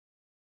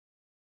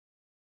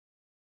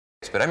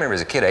but I remember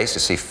as a kid I used to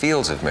see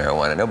fields of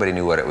marijuana. Nobody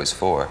knew what it was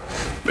for.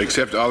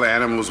 Except all the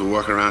animals were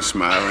walking around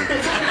smiling.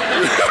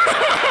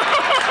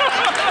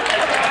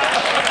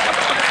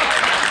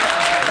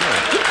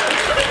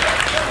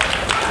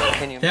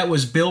 That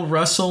was Bill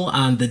Russell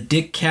on The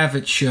Dick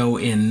Cavett Show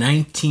in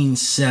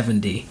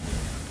 1970.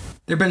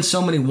 There have been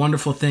so many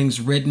wonderful things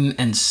written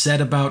and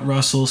said about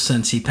Russell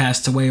since he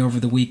passed away over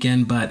the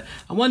weekend, but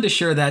I wanted to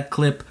share that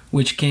clip,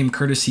 which came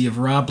courtesy of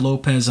Rob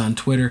Lopez on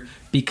Twitter,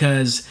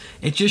 because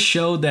it just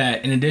showed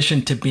that in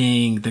addition to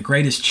being the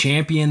greatest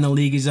champion the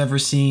league has ever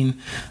seen,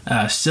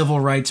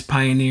 civil rights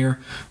pioneer,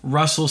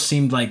 Russell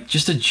seemed like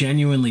just a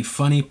genuinely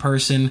funny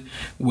person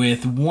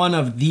with one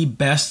of the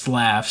best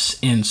laughs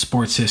in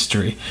sports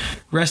history.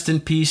 Rest in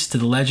peace to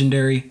the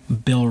legendary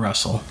Bill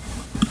Russell.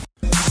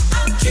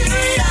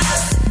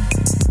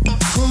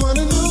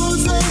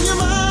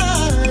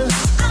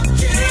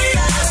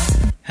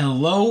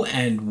 Hello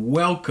and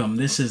welcome.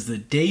 This is the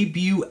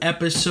debut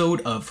episode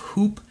of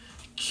Hoop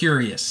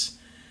Curious.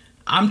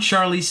 I'm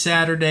Charlie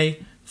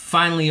Saturday,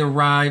 finally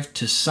arrived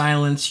to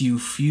silence you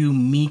few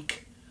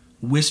meek,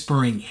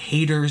 whispering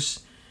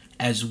haters,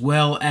 as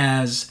well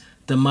as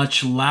the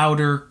much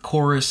louder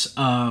chorus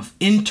of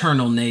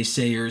internal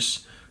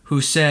naysayers who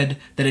said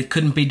that it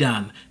couldn't be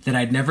done, that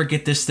I'd never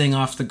get this thing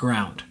off the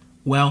ground.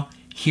 Well,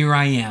 here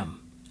I am.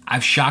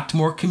 I've shocked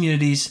more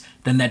communities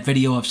than that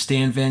video of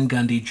Stan Van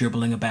Gundy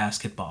dribbling a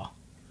basketball.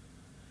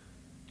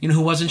 You know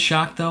who wasn't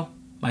shocked, though?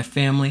 My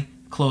family,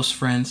 close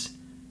friends.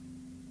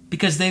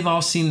 Because they've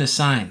all seen the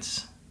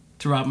signs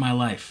throughout my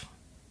life.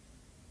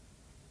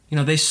 You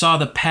know, they saw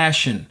the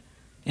passion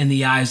in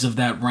the eyes of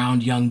that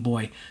round young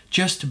boy,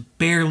 just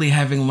barely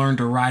having learned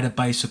to ride a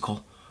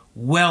bicycle,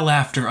 well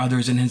after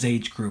others in his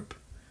age group,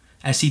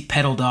 as he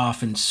pedaled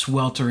off in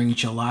sweltering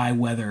July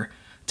weather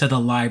to the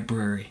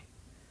library,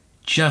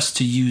 just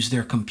to use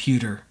their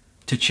computer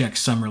to check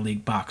Summer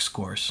League box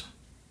scores.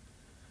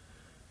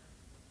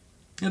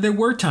 Now, there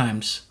were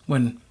times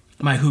when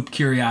my hoop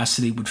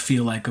curiosity would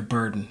feel like a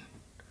burden.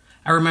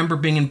 I remember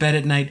being in bed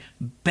at night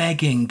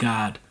begging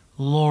God,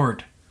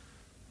 Lord,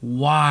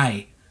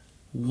 why?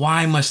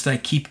 Why must I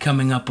keep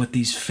coming up with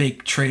these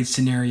fake trade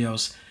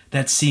scenarios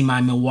that see my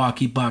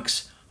Milwaukee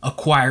Bucks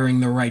acquiring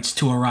the rights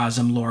to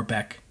Erasm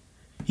Lorbeck?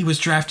 He was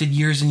drafted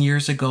years and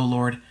years ago,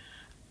 Lord.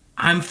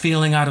 I'm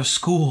failing out of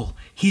school.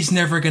 He's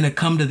never going to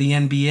come to the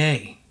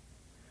NBA.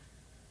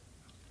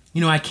 You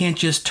know, I can't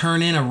just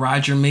turn in a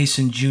Roger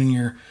Mason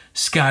Jr.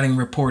 scouting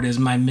report as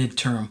my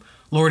midterm.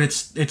 Lord,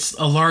 it's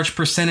a large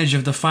percentage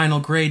of the final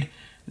grade.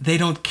 They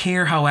don't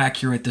care how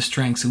accurate the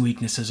strengths and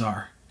weaknesses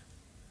are.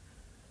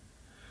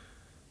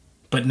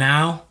 But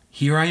now,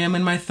 here I am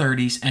in my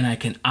 30s, and I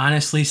can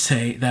honestly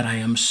say that I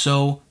am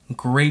so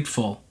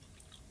grateful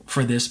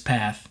for this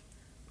path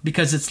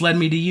because it's led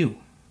me to you.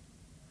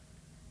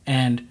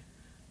 And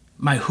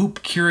my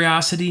hoop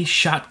curiosity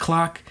shot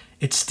clock,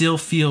 it still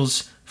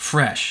feels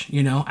fresh.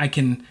 You know, I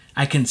can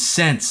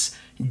sense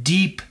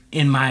deep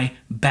in my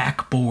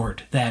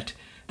backboard that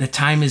the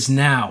time is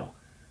now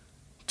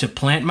to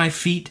plant my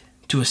feet,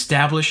 to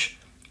establish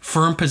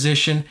firm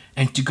position,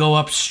 and to go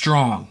up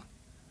strong.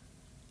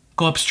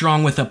 Go up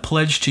strong with a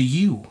pledge to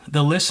you,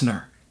 the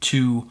listener,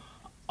 to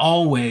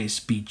always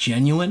be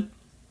genuine,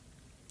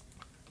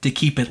 to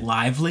keep it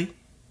lively,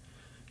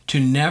 to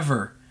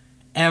never,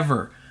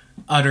 ever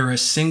utter a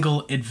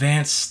single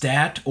advanced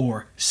stat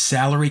or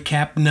salary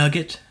cap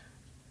nugget.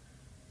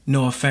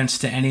 No offense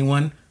to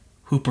anyone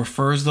who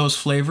prefers those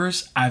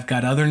flavors. I've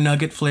got other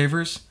nugget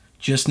flavors,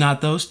 just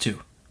not those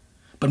two.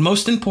 But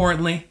most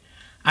importantly,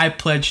 I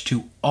pledge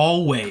to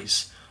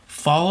always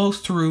follow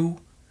through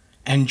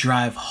and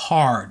drive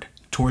hard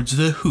towards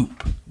the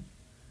hoop.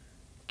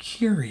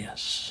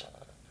 Curious.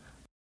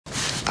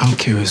 I'm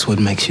curious what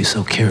makes you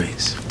so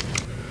curious.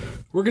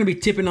 We're going to be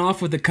tipping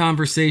off with a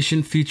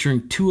conversation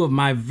featuring two of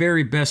my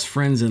very best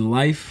friends in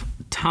life,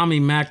 Tommy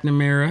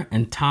McNamara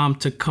and Tom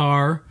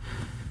Thakkar,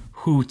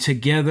 who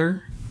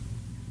together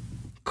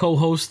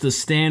co-host the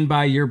Stand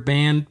By Your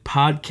Band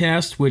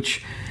podcast,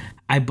 which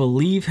I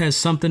believe has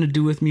something to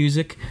do with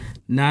music.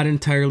 Not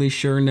entirely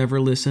sure,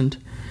 never listened.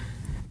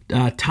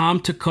 Tom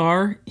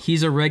Thakkar,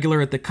 he's a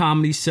regular at the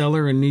Comedy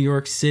Cellar in New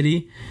York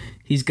City.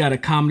 He's got a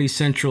Comedy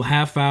Central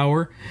half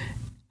hour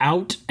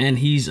out, and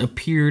he's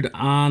appeared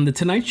on The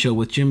Tonight Show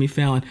with Jimmy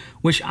Fallon,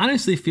 which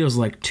honestly feels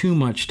like too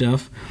much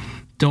stuff.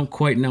 Don't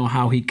quite know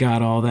how he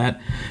got all that.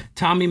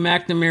 Tommy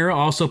McNamara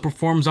also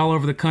performs all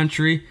over the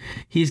country.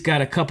 He's got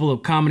a couple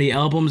of comedy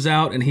albums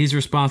out, and he's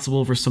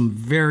responsible for some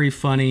very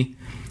funny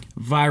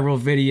viral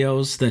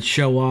videos that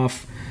show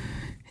off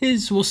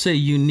his, we'll say,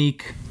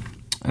 unique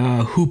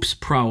hoops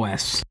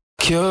prowess.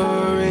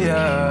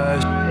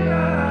 Curious.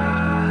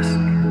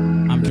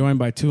 I'm joined joined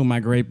by two of my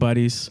great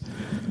buddies,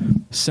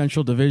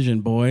 Central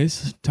Division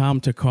boys, Tom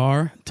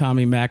Thakkar,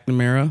 Tommy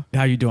McNamara.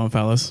 How you doing,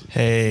 fellas?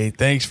 Hey,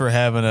 thanks for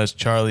having us,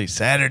 Charlie.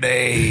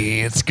 Saturday,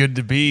 it's good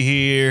to be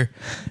here.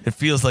 It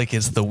feels like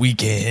it's the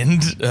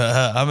weekend.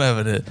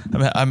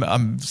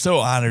 I'm so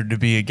honored to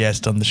be a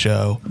guest on the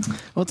show.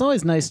 Well, it's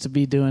always nice to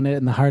be doing it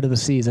in the heart of the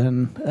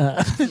season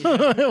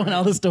when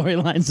all the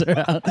storylines are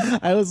out.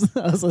 I was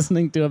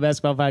listening to a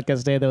basketball podcast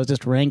today that was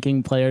just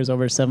ranking players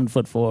over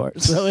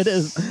 7'4", so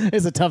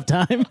it's a tough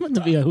time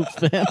to be a Hoops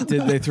fan.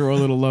 Did they throw a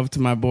little love to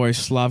my boy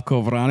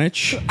Slavko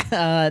Vranic?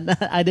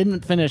 I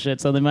didn't finish it,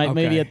 so they might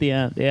maybe at the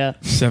end. Yeah,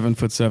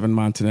 7'7"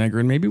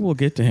 Montenegrin. Maybe we'll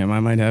get to him. I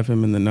might have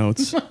him in the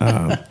notes.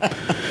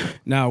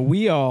 Now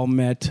we all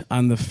met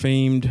on the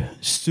famed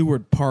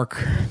Seward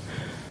Park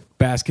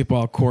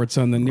basketball courts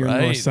on the near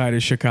north side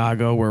of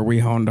Chicago, where we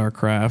honed our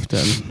craft.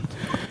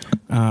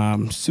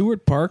 And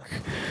Seward Park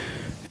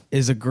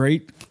is a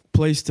great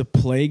place to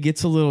play.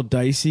 Gets a little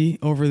dicey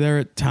over there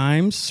at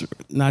times.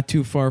 Not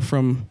too far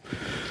from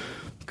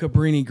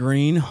Cabrini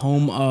Green,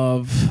 home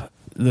of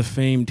the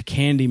famed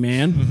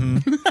Candyman.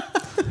 Mm-hmm.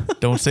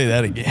 Don't say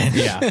that again.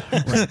 Yeah.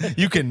 Right.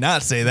 You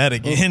cannot say that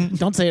again.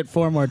 Don't say it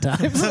 4 more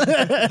times. Is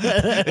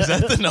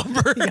that the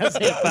number? You gotta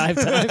say it 5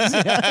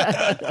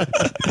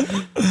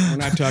 times. We're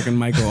not talking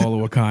Michael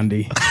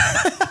Olowokandi.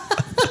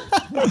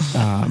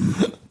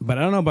 But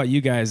I don't know about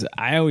you guys.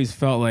 I always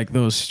felt like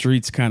those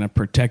streets kind of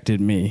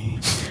protected me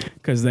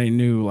because they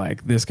knew,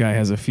 like, this guy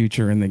has a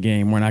future in the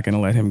game. We're not going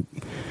to let him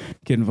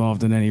get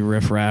involved in any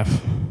riffraff.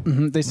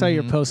 Mm-hmm. They saw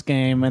your post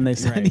game and they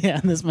said,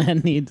 "Yeah, this man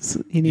needs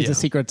a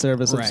Secret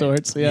Service of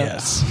sorts." Yeah.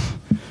 Yes.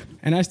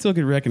 And I still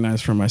get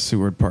recognized from my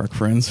Seward Park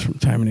friends from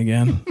time and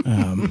again.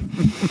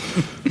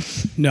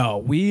 No,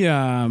 we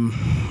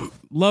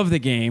love the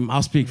game.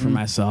 I'll speak for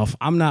myself.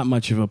 I'm not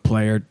much of a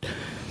player.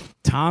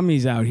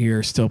 Tommy's out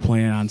here still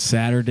playing on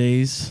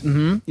Saturdays,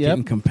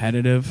 getting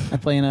competitive. I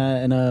play in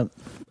a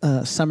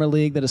summer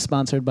league that is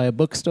sponsored by a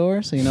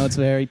bookstore, so it's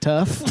very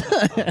tough.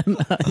 And,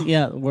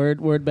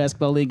 Word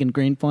Basketball League in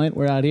Greenpoint.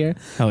 We're out here.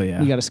 Hell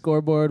yeah! We got a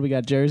scoreboard. We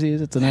got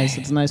jerseys. It's a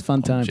nice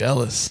fun time.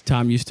 Jealous.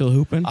 Tom, you still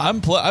hooping?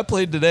 I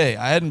played today.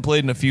 I hadn't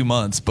played in a few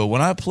months, but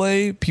when I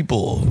play,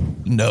 people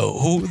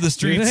know. The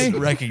streets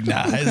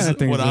recognize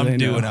what I'm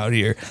doing out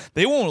here.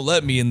 They won't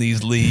let me in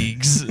these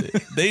leagues.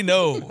 They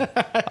know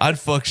I'd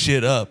fuck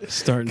shit up.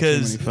 Starting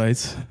too many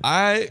fights.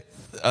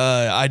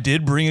 I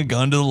did bring a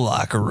gun to the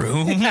locker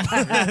room.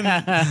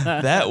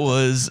 That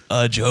was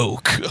a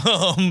joke.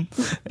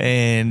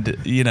 And,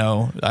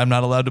 I'm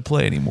not allowed to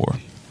play anymore.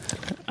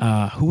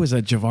 Who was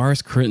that?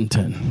 Javaris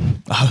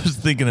Crittenton. I was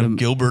thinking of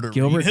Gilbert Arenas.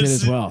 Gilbert did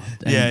as well.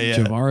 And yeah.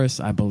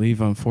 Javaris, I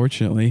believe,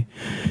 unfortunately,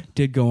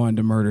 did go on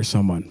to murder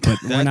someone. But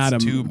we're not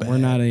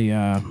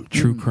a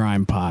true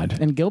crime pod.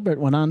 And Gilbert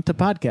went on to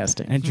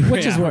podcasting,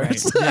 which is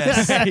worse. Right.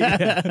 Yes.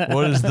 Yeah.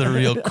 What is the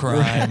real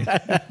crime?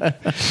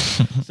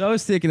 So I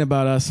was thinking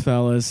about us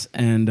fellas,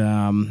 and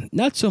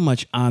not so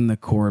much on the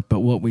court, but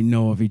what we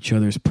know of each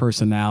other's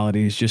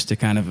personalities, just to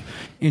kind of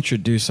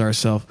introduce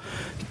ourselves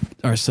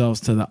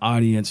to the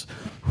audience.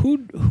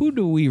 Who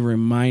do we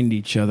remind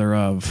each other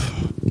of?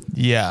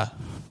 Yeah.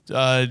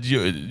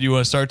 You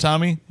want to start,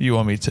 Tommy? You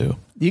want me to?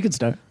 You can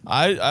start.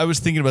 I was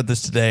thinking about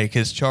this today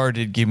because Char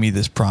did give me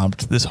this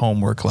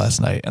homework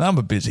last night, and I'm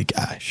a busy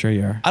guy. Sure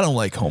you are. I don't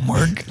like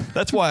homework.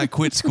 That's why I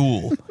quit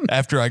school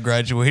after I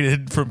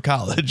graduated from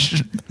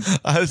college.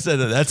 I said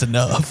that's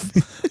enough.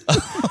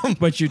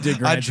 But you did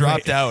graduate. I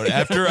dropped out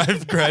after I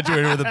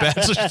graduated with a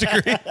bachelor's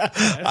degree.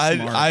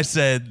 I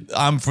said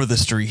I'm for the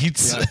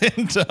streets.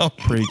 Yeah.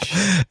 Preach.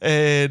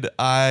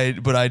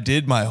 But I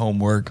did my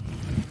homework.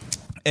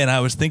 And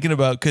I was thinking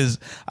about, because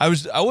I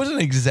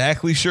wasn't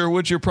exactly sure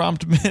what your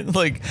prompt meant,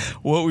 like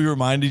what we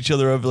remind each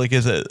other of, like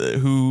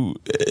who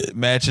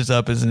matches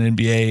up as an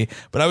NBA.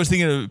 But I was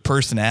thinking of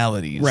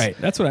personalities, right?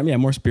 That's what I mean.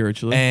 More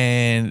spiritually.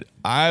 And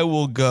I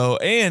will go,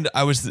 and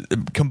I was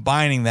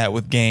combining that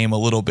with game a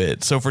little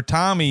bit. So for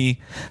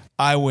Tommy,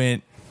 I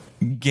went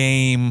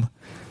game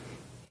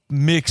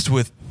mixed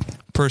with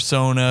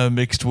persona,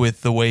 mixed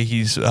with the way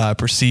he's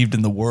perceived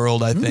in the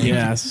world, I think.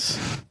 Yes.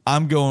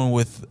 I'm going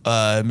with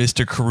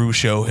Mr.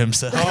 Caruso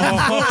himself.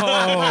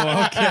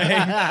 Oh, okay.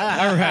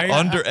 All right.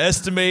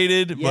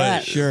 Underestimated,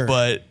 but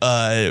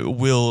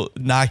will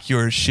knock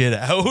your shit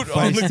out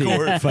on the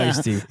court.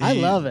 Feisty. I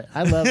love it.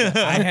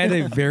 I had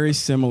a very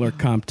similar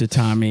comp to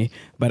Tommy,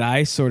 but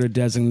I sort of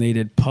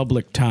designated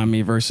public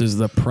Tommy versus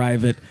the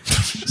private,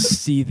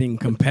 seething,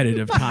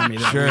 competitive Tommy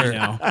that we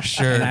know.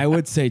 Sure. And I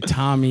would say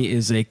Tommy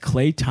is a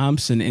Klay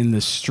Thompson in the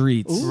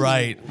streets. Ooh.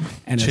 Right.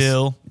 And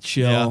chill.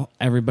 Yeah.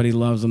 Everybody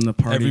loves him, the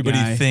party Everybody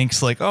guy.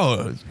 thinks like,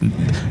 oh,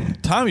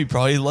 Tommy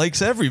probably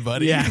likes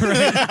everybody. Yeah,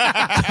 right.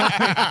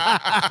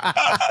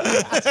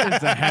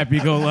 Just a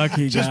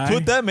happy-go-lucky guy. Just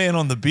put that man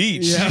on the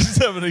beach. Yeah. He's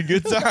having a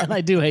good time.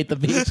 I do hate the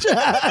beach.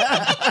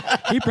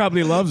 He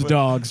probably loves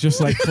dogs,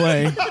 just like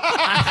Klay.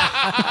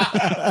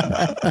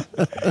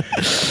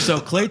 So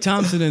Klay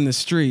Thompson in the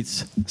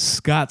streets,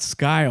 Scott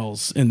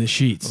Skiles in the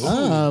sheets.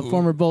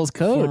 Former Bulls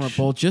coach. Former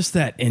Bull, just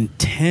that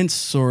intense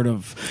sort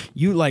of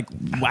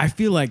I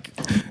feel like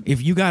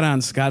if you got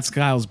on Scott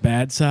Skiles'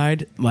 bad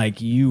side,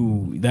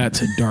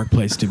 that's a dark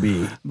place to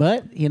be.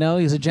 But,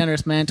 he's a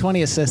generous man.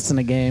 20 assists in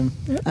a game.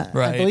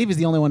 Right. I believe he's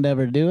the only one to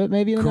ever do it,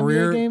 maybe in an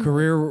NBA game.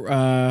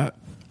 Career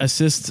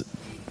assist,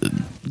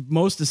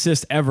 most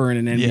assists ever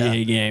in an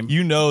NBA game.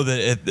 You know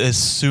that as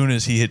soon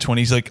as he hit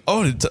 20, he's like,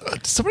 oh,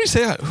 did somebody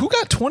say who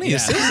got 20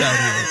 assists out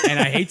here? And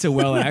I hate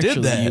to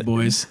actually, you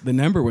boys, the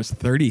number was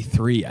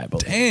 33, I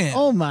believe. Damn.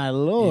 Oh, my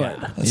Lord.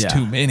 Yeah. That's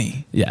too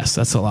many. Yes,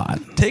 that's a lot.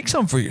 Take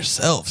some for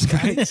yourselves,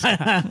 guys.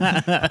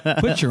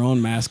 Put your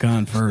own mask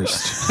on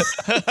first.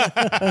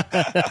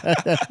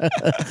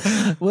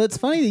 Well, it's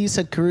funny that you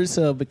said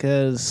Caruso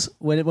because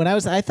when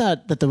I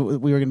thought that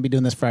we were going to be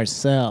doing this for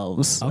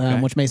ourselves,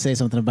 which may say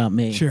something about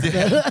me. Sure.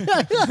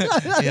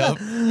 Yep.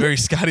 Very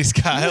Scotty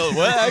Skyle.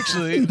 Well,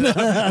 actually, no,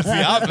 that's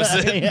the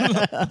opposite.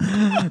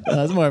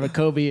 It's more of a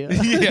Kobe.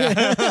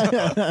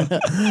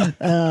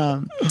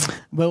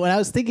 But when I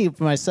was thinking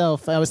for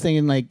myself, I was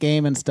thinking like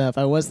game and stuff.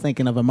 I was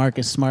thinking of a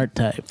Marcus Smart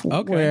type,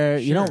 where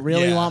you don't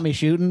really want me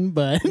shooting,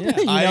 but you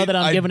know that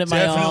I'm giving it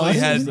my all. I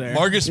definitely had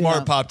Marcus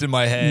Smart popped in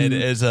my head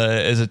as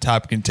a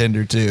top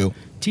contender too.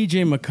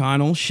 TJ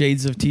McConnell,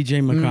 shades of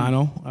TJ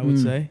McConnell, I would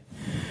say.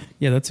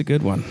 Yeah, that's a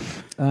good one.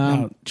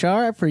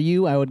 Char, for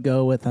you, I would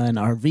go with an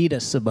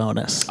Arvydas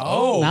Sabonis.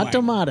 Oh, not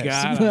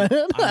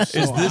Domantas.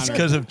 Is this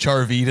because of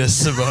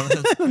Charvitas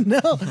Sabonis?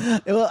 No.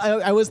 Well,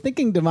 I was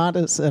thinking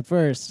Domantas at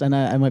first, and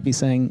I might be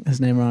saying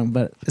his name wrong,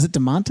 but is it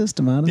Domantas?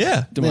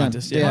 Yeah,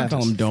 Domantas. Yeah, I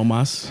call him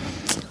Domas.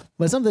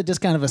 But something just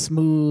kind of a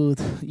smooth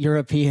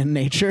European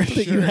nature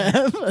that you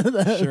have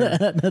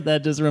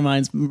that just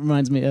reminds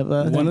me of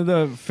one of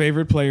the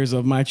favorite players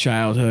of my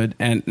childhood,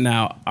 and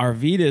now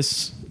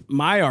Arvydas.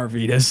 My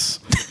Arvydas.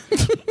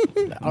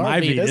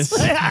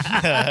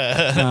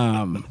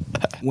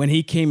 When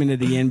he came into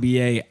the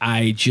NBA,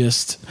 I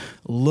just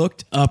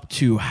looked up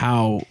to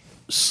how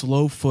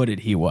slow-footed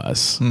he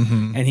was,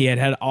 and he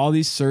had all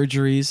these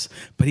surgeries,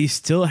 but he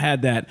still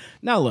had that.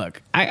 Now,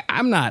 look,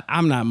 I'm not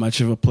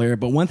much of a player,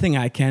 but one thing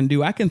I can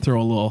do, I can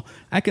throw a little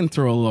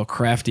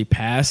crafty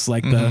pass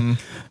like the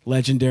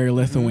legendary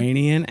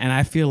Lithuanian, and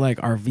I feel like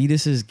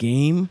Arvydas's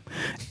game,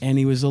 and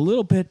he was a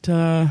little bit.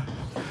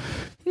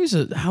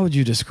 How would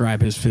you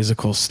describe his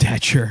physical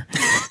stature?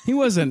 He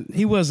wasn't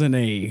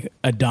a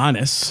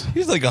Adonis.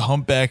 He's like a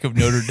humpback of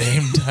Notre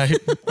Dame type.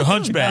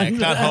 Hunchback,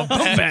 not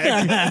humpback.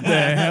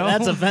 The hell?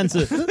 That's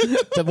offensive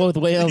to both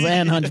whales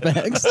and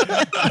hunchbacks.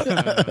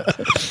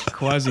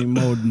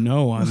 Quasimodo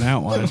no on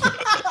that one.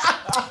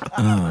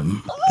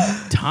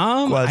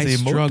 Tom, I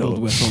struggled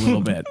with a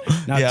little bit.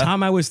 Now,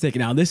 Tom, I was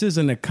thinking, now this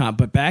isn't a comp,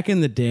 but back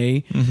in the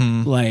day,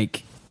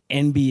 like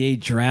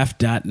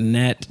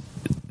NBADraft.net,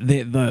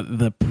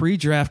 the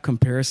pre-draft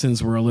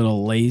comparisons were a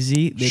little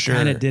lazy. They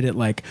kind of did it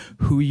like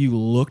who you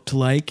looked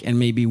like and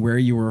maybe where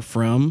you were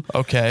from.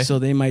 Okay. So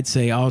they might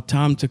say, oh,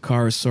 Tom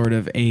Thakkar is sort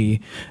of a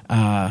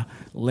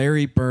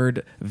Larry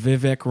Bird,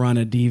 Vivek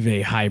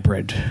Ranadive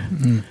hybrid.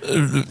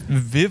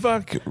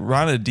 Vivek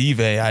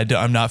Ranadive,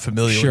 I'm not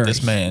familiar with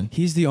this man.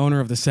 He's the owner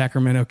of the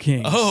Sacramento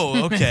Kings.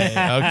 Oh, okay.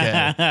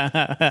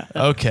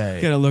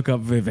 Gotta look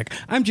up Vivek.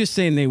 I'm just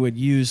saying they would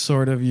use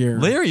sort of your...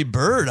 Larry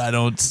Bird, I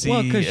don't see.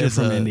 Well, because you're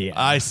from India.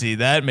 I see.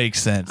 That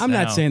makes sense. I'm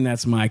not saying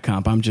that's my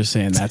comp. I'm just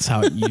saying that's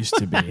how it used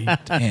to be.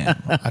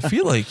 Damn. I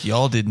feel like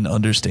y'all didn't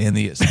understand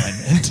the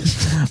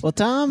assignment. Well,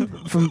 Tom,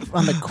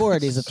 on the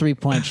court, he's a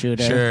three-point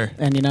shooter. Sure.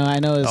 And, I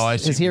know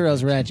his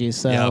hero's Reggie.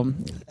 So,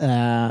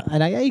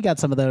 and you got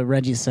some of the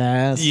Reggie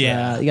sass.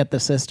 Yeah. You got the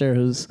sister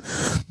who's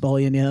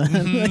bullying you.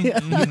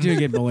 You do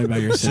get bullied by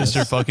your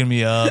sister fucking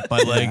me up. My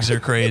legs are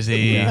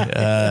crazy.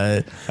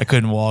 I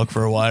couldn't walk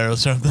for a while or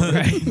something.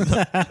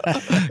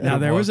 Right.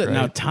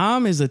 Now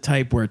Tom is a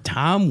type where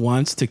Tom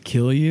wants to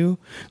kill you,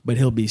 but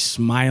he'll be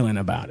smiling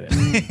about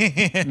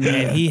it.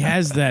 And he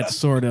has that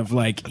sort of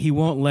like, he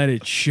won't let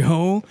it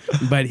show,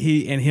 but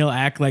he'll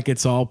act like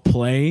it's all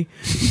play,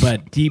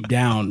 but deep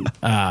down,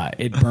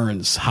 it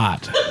burns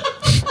hot.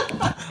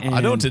 And,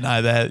 I don't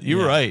deny that.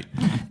 You're right.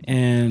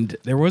 And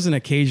there was an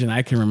occasion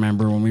I can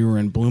remember when we were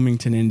in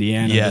Bloomington,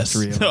 Indiana. Yes. The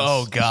three of us.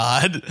 Oh,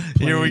 God.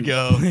 Here we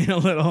go. A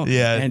little.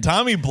 Yeah. And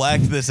Tommy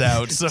blacked this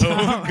out, so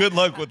good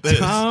luck with this.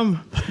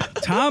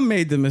 Tom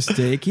made the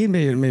mistake. He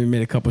maybe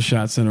made a couple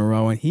shots in a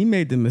row, and he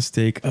made the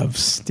mistake of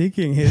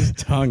sticking his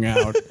tongue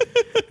out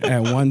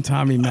at one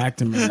Tommy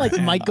McNamara.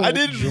 Like Michael I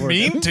didn't Jordan.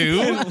 mean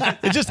to.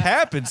 It just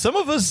happened. Some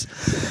of us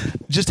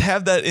just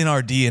have that in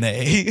our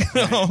DNA.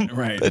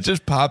 Right. That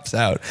just pops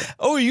out.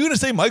 Oh, are you going to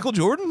say Michael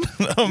Jordan?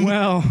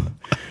 Well,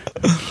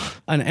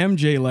 an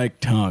MJ-like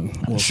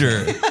tongue.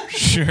 Sure.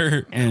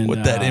 And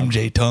what that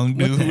MJ tongue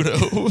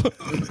do?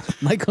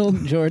 Michael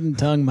Jordan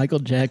tongue, Michael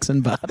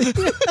Jackson body.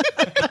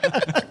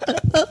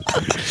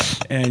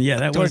 And yeah,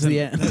 that Towards wasn't. the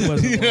end. That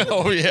wasn't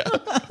Oh, yeah.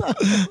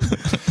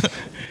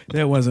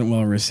 that wasn't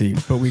well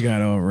received, but we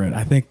got over it.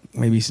 I think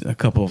maybe a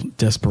couple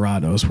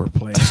desperados were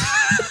played.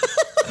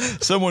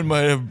 Someone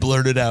might have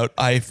blurted out,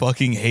 "I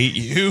fucking hate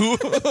you."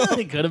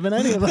 It could have been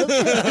any of us.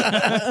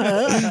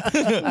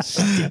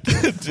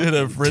 Did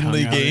a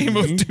friendly game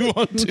of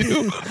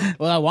 2-on-2.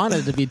 Well, I wanted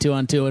it to be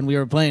 2-on-2, and we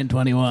were playing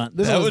 21.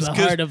 This was the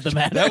heart of the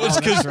matter. That was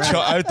because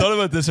I thought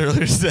about this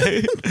earlier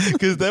today.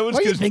 Because that was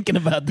Why are you thinking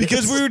about this?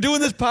 Because we were doing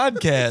this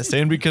podcast,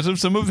 and because of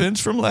some events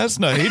from last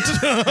night.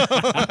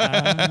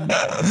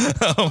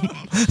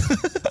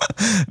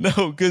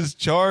 No, because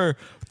Char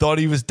thought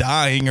he was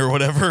dying or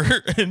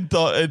whatever, and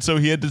so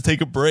he had to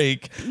take a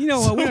break. You know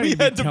what? So we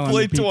had to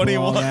play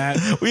 21.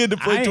 We had to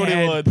play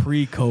 21 had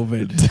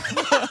pre-COVID.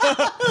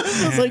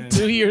 It was like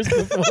 2 years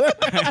before.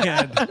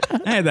 I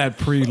had that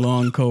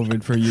pre-long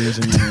COVID for years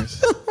and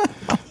years.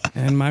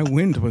 And my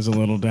wind was a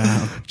little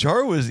down.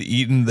 Char was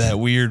eating that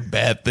weird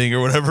bat thing or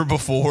whatever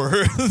before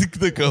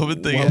the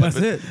COVID thing. What was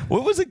it?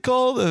 What was it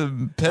called?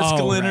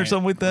 Pescaline or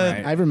something like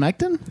that? Right.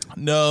 Ivermectin?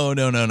 No.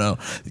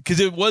 Because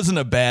it wasn't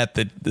a bat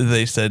that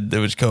they said there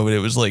was COVID. It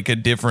was like a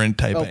different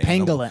type of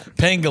animal. Pangolin.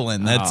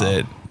 Pangolin, that's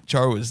it.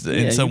 Char was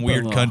in some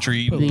weird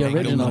country. The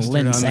original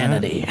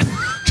Linsanity.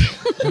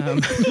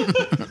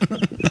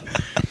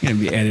 Gonna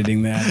be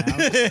editing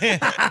that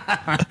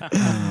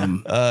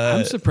out.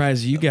 I'm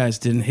surprised you guys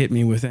didn't hit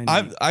me with any.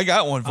 I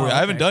got one for you. I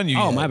haven't done you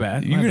yet. Oh, my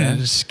bad. You're gonna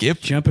just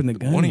skip jumping the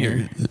gun. one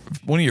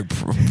of your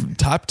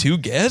top 2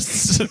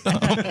 guests.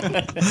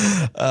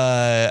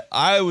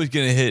 I was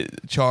gonna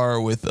hit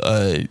Char with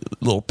a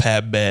little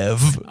Pab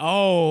Bev.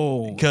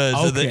 Oh,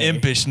 Because of the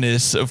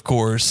impishness, of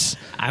course.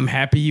 I'm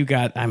happy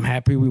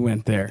we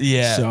went there.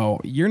 Yeah. So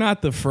you're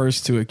not the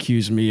first to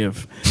accuse me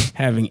of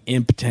having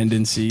imp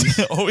tendencies.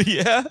 Oh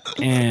yeah.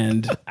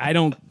 And I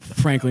don't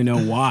frankly know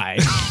why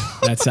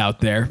that's out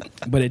there,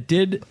 but it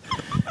did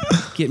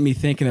get me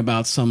thinking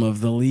about some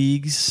of the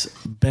league's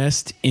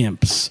best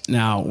imps.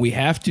 Now, we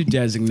have to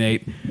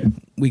designate,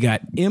 we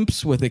got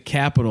imps with a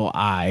capital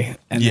I,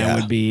 and that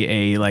would be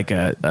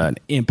an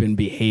imp in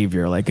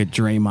behavior, like a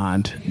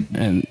Draymond,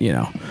 and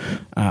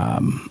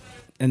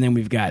and then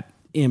we've got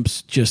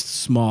imps, just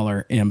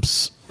smaller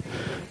imps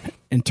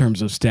in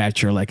terms of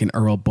stature, like an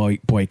Earl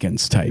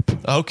Boykins type.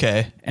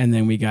 Okay. And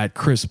then we got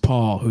Chris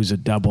Paul, who's a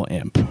double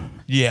imp.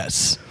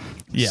 Yes.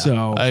 Yeah.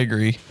 So I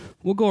agree.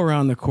 We'll go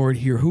around the court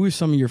here. Who are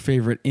some of your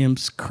favorite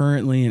imps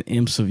currently and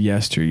imps of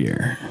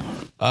yesteryear?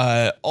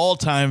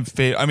 All-time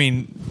favorite. I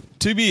mean,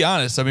 to be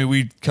honest,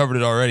 we covered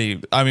it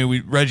already.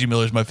 Reggie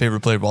Miller's my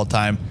favorite player of all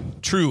time.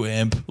 True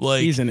imp.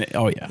 Like he's an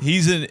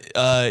he's a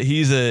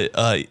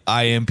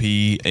IMP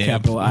imp.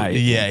 Capital I.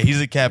 Yeah,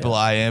 he's a capital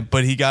I imp.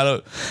 But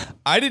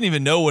I didn't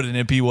even know what an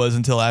imp he was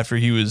until after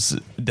he was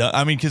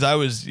done. Because I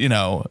was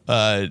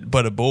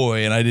but a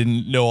boy, and I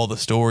didn't know all the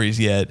stories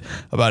yet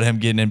about him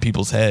getting in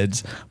people's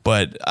heads.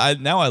 But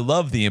now I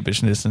love the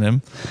impishness in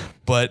him.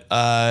 But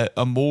I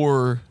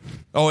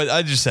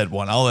just said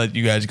one. I'll let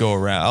you guys go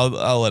around.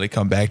 I'll let it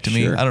come back to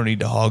me. Sure. I don't need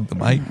to hog the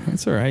mic.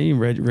 That's all right. You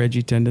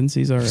Reggie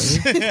tendencies already.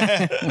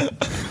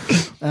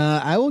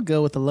 I will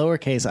go with the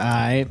lowercase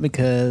I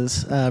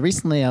because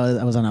recently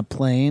I was on a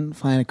plane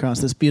flying across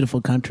this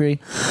beautiful country,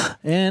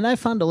 and I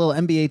found a little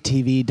NBA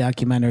TV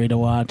documentary to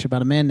watch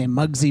about a man named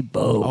Muggsy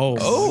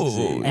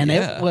Bogues. And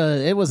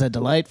it was a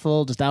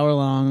delightful, just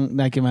hour-long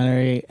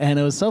documentary, and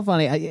it was so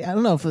funny. I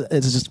don't know if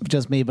it's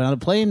just me, but on a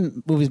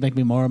plane, movies make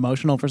me more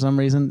emotional for some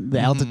reason, the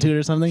altitude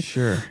or something.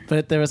 Sure.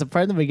 But there was a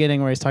part in the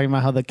beginning where he's talking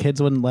about how the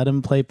kids wouldn't let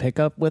him play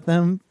pickup with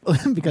them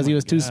because he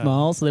was too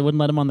small, so they wouldn't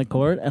let him on the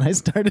court, and I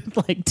started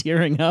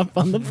tearing up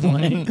on the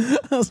plane.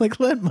 I was like,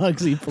 let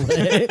Muggsy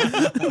play,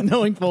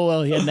 knowing full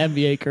well he had an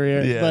NBA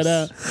career.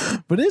 Yes.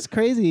 But it's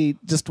crazy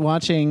just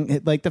watching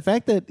the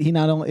fact that he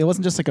not only, it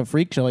wasn't just like a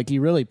freak show, he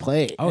really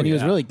played. And he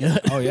was really good.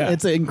 Oh yeah.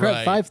 It's an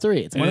incredible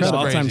 5'3". It's one of the incredible.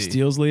 all-time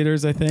steals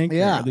leaders, I think.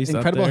 Yeah, at least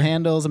incredible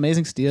handles,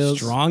 amazing steals.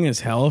 Strong as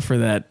hell for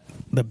that.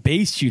 The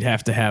base you'd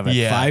have to have at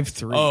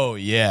 5'3". Oh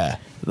yeah,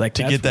 to that's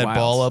get that wild.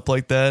 ball up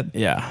like that.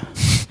 Yeah.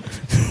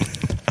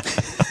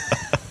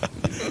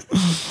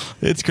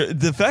 It's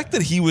the fact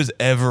that he was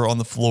ever on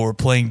the floor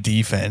playing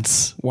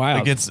defense.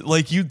 Wild. Against,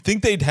 you'd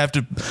think they'd have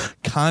to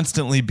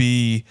constantly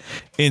be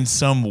in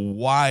some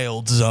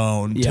wild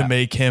zone to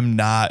make him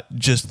not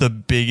just the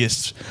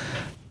biggest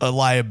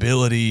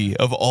liability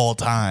of all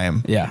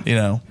time. Yeah.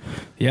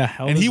 Yeah.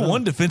 And he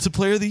won Defensive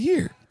Player of the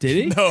Year. Did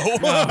he? No.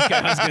 Okay,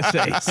 I was going to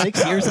say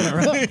 6 years in a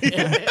row.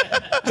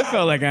 I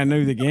felt like I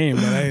knew the game,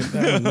 but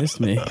that missed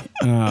me.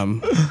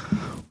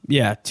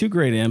 Yeah, 2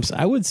 great imps.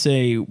 I would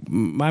say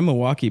my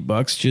Milwaukee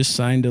Bucks just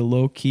signed a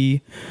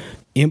low-key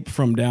imp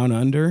from down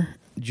under,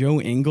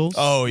 Joe Ingles.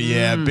 Oh,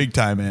 yeah, big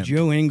time imp.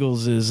 Joe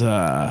Ingles is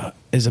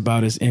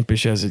about as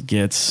impish as it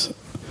gets.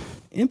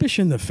 Impish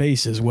in the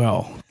face as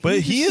well.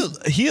 But he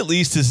at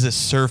least is a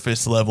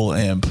surface level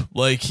imp.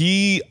 I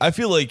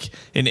feel like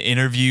in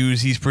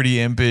interviews he's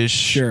pretty impish.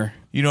 Sure.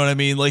 You know what I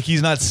mean?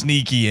 He's not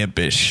sneaky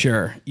impish.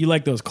 Sure. You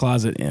like those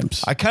closet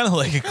imps. I kind of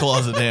like a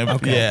closet imp.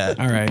 Okay. Yeah.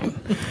 All right.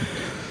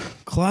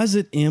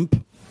 Closet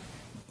imp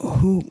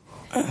who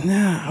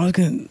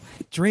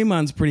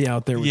Draymond's pretty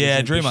out there with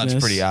his Draymond's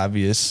impishness. pretty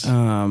obvious.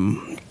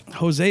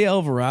 Jose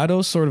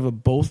Alvarado, sort of a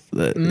both.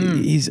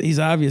 He's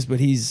obvious, but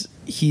he's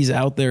he's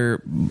out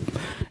there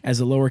as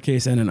a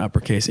lowercase and an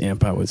uppercase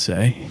imp, I would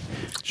say.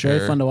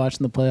 Very fun to watch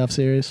in the playoff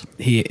series.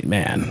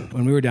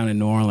 When we were down in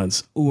New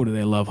Orleans, do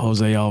they love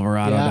Jose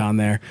Alvarado down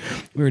there.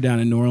 We were down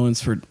in New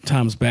Orleans for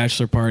Tom's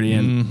bachelor party,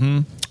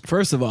 and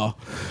first of all,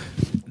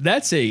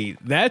 that's a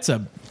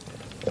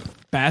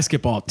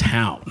basketball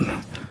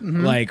town.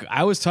 Like,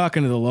 I was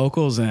talking to the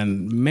locals,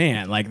 and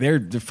man, like they're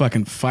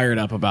fucking fired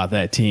up about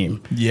that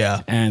team.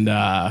 Yeah.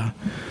 And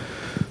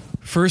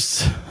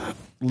first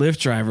Lyft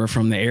driver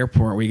from the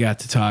airport, we got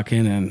to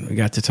talking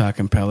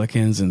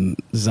Pelicans, and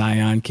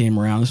Zion came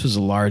around. This was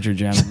a larger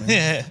gentleman.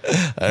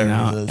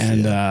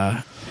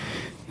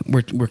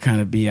 We're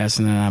kind of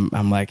BSing, and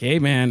I'm like, hey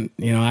man,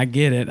 I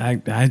get it.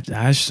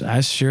 I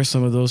share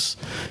some of those,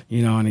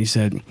 and he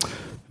said,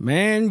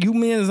 man,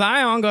 me and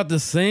Zion got the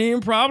same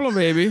problem,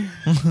 baby.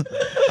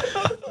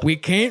 We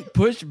can't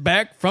push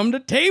back from the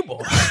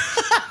table.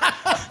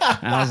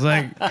 And I was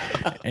like,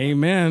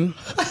 amen.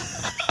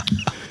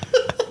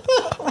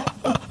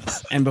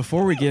 And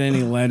before we get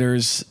any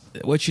letters,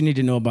 what you need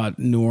to know about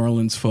New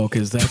Orleans folk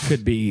is that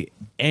could be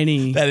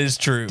any that is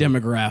true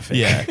demographic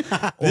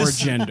or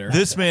gender.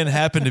 This man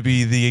happened to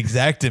be the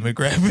exact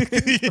demographic.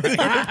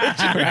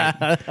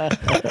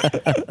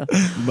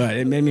 But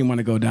it made me want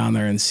to go down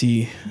there and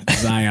see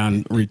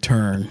Zion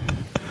return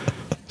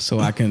so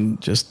I can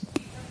just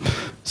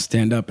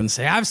stand up and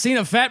say, I've seen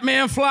a fat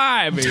man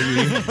fly, baby.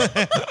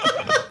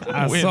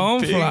 I saw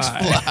him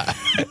fly.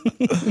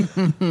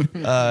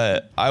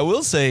 I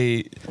will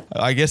say,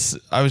 I guess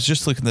I was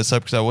just looking this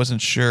up because I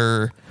wasn't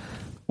sure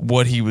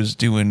what he was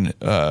doing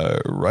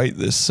right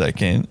this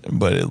second,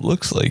 but it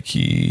looks like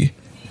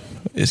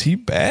is he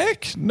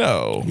back?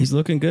 No, he's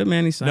looking good,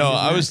 man.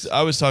 I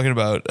was talking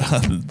about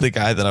the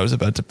guy that I was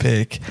about to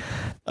pick,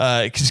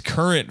 his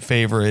current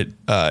favorite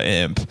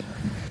imp,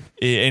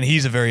 and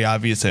he's a very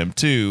obvious imp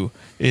too,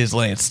 is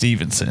Lance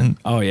Stevenson.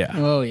 Oh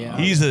yeah.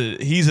 He's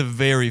a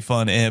very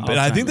fun imp, and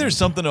I think there's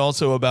something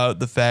also about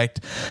the fact,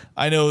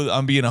 I know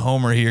I'm being a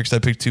homer here because I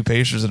picked 2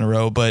 Pacers in a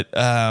row, but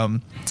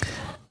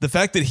the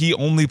fact that he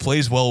only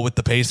plays well with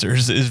the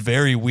Pacers is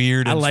very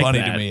weird and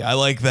funny to me. I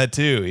like that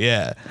too.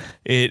 Yeah.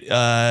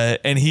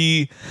 And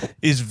he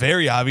is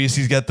very obvious.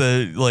 He's got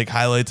the like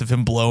highlights of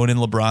him blowing in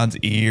LeBron's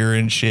ear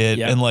and shit,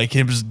 and like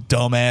his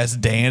dumbass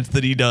dance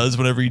that he does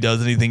whenever he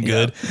does anything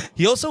good.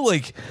 He also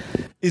like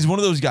is one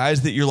of those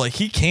guys that you're like,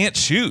 he can't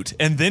shoot,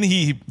 and then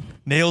he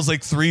nails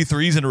like 3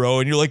 threes in a row,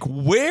 and you're like,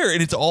 where?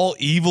 And it's all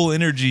evil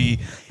energy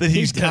that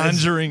he's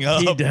conjuring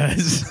up. He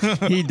does.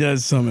 He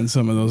does summon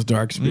some of those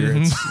dark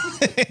spirits,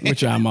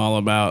 which I'm all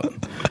about.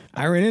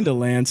 I ran into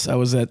Lance. I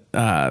was at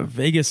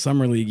Vegas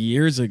Summer League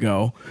years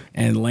ago,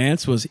 and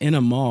Lance was in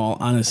a mall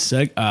on a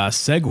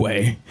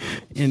Segway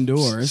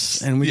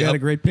indoors, and we got a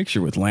great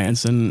picture with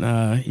Lance,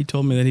 and he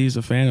told me that he's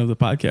a fan of the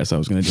podcast I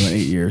was going to do in 8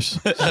 years.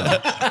 So,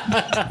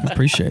 I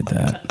appreciate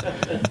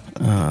that.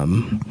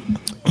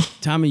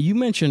 Tommy, you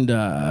mentioned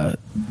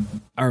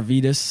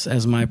Arvidas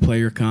as my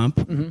player comp,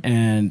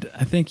 and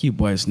I think you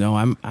boys know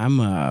I'm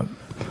a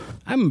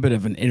bit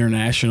of an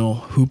international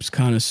hoops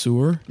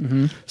connoisseur.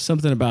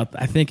 Something about,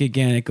 I think,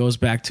 again, it goes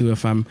back to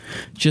if I'm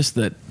just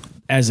that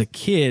as a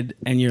kid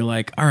and you're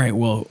like, all right,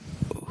 well,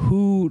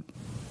 who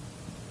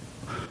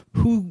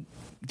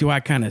do I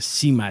kind of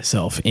see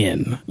myself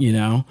in,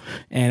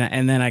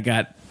 And then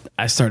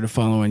I started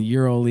following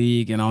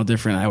EuroLeague and all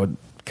different. I would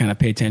kind of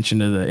pay attention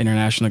to the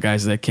international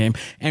guys that came.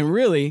 And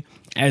really,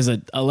 as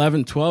a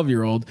 11,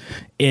 12-year-old,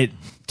 it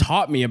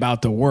taught me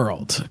about the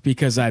world,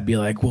 because I'd be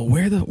like, well,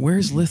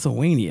 where's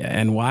Lithuania,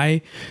 and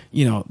why,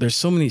 there's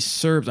so many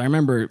Serbs. I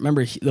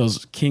remember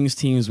those Kings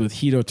teams with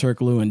Hito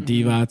Turkoglu and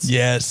Divac.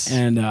 Yes.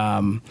 And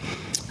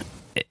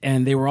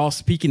they were all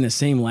speaking the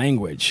same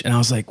language. And I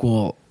was like,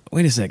 well,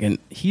 wait a second.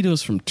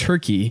 Hito's from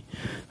Turkey.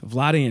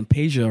 Vlade and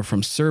Peja are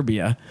from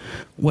Serbia.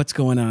 What's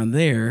going on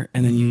there?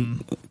 And then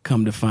you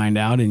come to find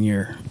out in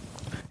your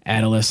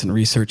adolescent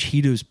research,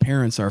 Hito's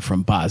parents are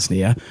from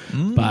Bosnia.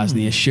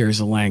 Bosnia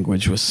shares a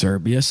language with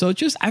Serbia. So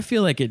I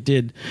feel like it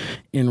did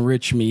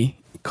enrich me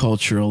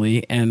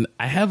culturally. And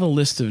I have a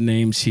list of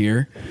names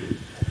here.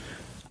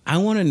 I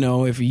want to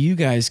know if you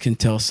guys can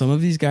tell some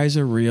of these guys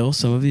are real,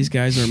 some of these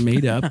guys are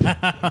made up.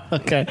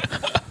 Okay.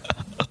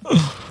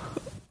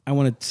 I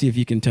want to see if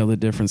you can tell the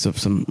difference of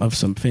some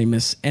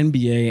famous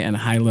NBA and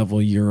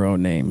high-level Euro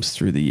names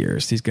through the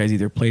years. These guys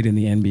either played in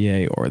the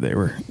NBA or they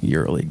were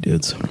EuroLeague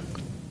dudes.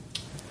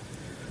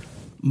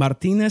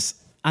 Martinez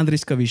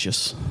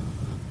Andriskavicius.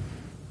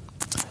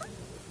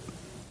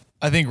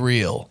 I think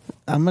real.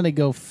 I'm going to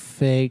go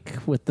fake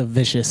with the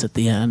vicious at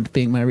the end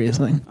being my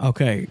reasoning.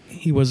 Okay,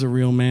 he was a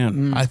real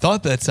man. I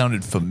thought that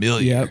sounded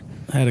familiar. Yep.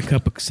 Had a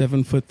couple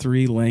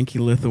 7'3" lanky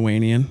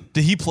Lithuanian.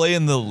 Did he play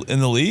in the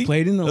league?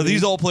 Played in the league. Are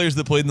these all players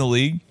that played in the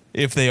league?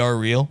 If they are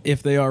real?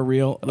 If they are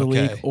real, the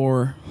league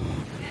or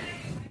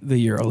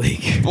the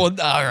EuroLeague. Well,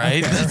 all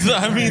right.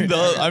 I mean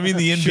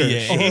the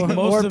NBA. Sure.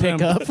 More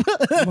pickup.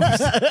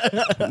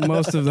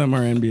 Most of them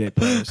are NBA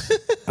players.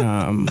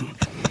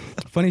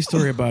 Funny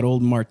story about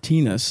old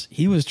Martinez.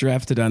 He was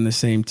drafted on the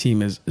same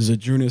team as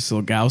Zydrunas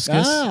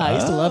Ilgauskas. I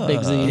used to love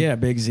Big Z. Yeah,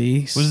 Big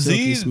Z. Was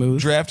Silky Z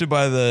smooth. drafted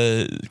by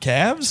the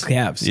Cavs?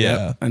 Cavs,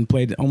 Yeah. yep, and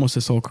played almost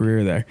his whole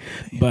career there.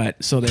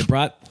 But so they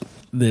brought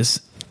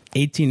this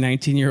 18,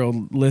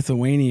 19-year-old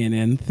Lithuanian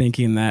in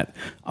thinking that,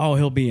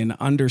 he'll be an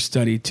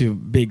understudy to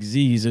Big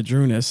Z,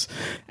 Zydrunas.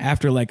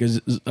 After like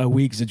a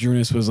week,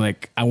 Zydrunas was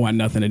like, I want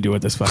nothing to do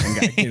with this fucking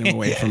guy. Get him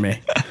away from me.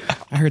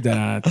 I heard that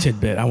on a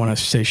tidbit. I want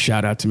to say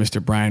shout out to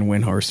Mr. Brian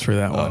Windhorst for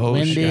that one.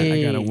 Windy.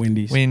 I got a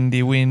windy.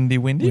 Windy.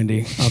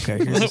 Windy. Okay,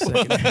 here's the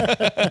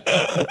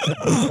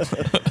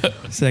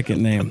second.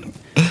 Second name.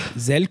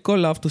 Zelko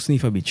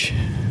Loftus-Snifovic.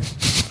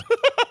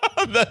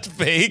 That's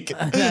fake.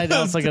 I'm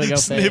also going to go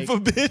Sniff fake. a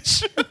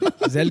bitch.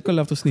 Zelko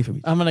Loftus-Snifovic.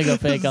 I'm going to go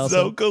fake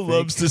also. Zelka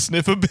loves to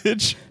sniff a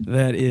bitch.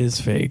 That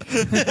is fake.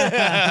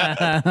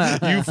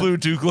 You flew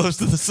too close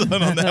to the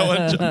sun on that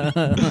one, John.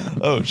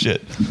 Oh,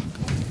 shit.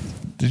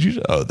 Did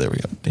you? Oh, there we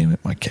go. Damn it,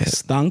 my cat.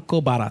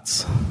 Stanko Barac.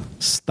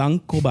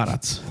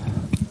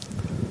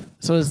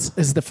 So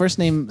is the first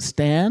name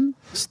Stan?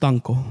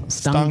 Stanko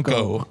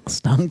Stanko.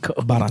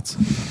 Barac.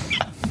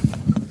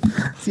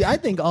 See, I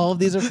think all of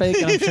these are fake,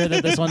 and I'm sure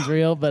that this one's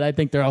real, but I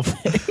think they're all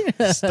fake.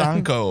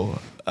 Stanko.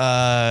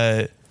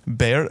 Barretts.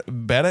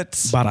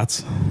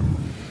 Barac.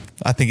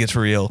 I think it's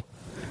real.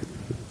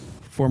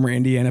 Former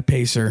Indiana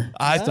Pacer.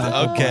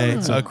 Okay.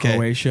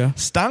 Croatia.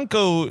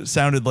 Stanko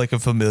sounded like a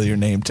familiar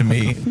name to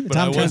me. But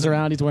Tom turns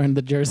around, he's wearing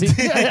the jersey.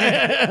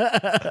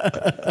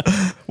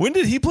 When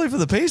did he play for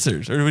the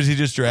Pacers, or was he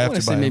just I want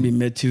to drafted say by maybe them?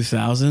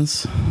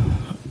 mid-2000s.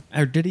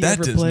 Or did he That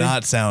ever does play?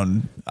 not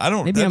sound. I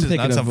don't. Maybe that I'm does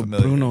thinking not sound of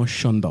familiar. Bruno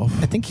Schondorf.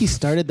 I think he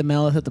started the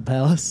Mallet at the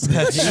Palace.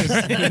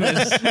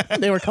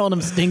 They were calling him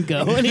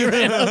Stinko, and he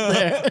ran up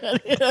there.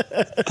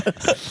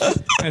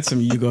 Had some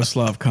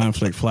Yugoslav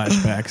conflict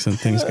flashbacks and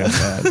things got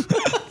bad.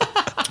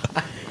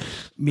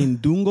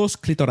 Mindungos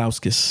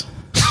Klitorauskis.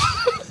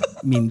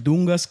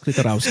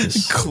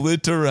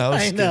 Clitorowskis.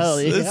 I know,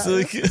 yeah. It's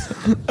like,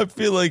 I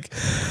feel like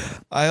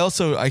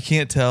I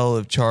can't tell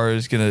if Char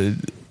is gonna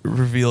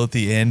reveal at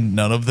the end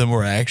none of them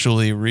were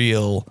actually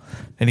real,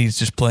 and he's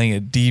just playing a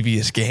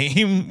devious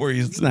game where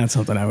he's It's not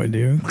something I would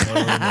do.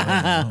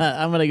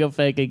 I'm gonna go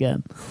fake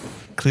again.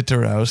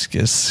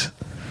 Clitorowskis.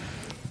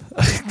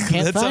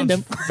 Can't That find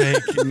him. sounds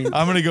fake.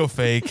 I'm gonna go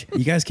fake.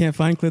 You guys can't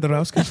find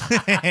Klitorauskis?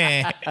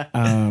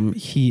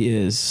 He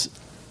is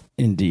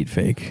indeed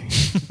fake.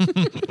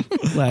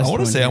 I want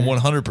to say I'm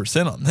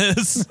 100% on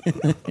this.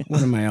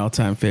 one of my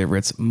all-time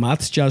favorites,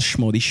 Matsjas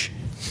Schmodish.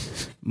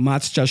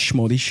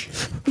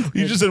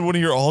 You just said one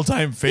of your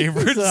all-time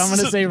favorites. So I'm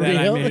gonna say That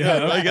I real. made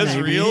up. I guess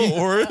Maybe. real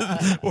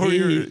or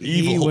you're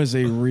He evil. was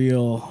a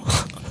real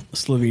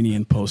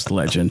Slovenian post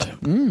legend.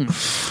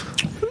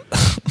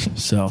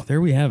 So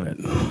there we have it.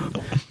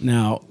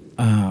 Now,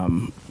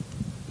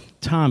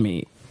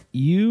 Tommy,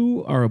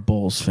 you are a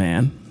Bulls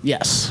fan.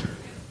 Yes.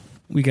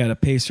 We got a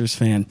Pacers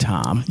fan,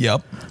 Tom.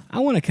 Yep. I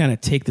want to kind of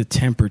take the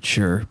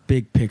temperature,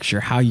 big picture,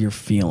 how you're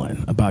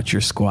feeling about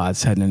your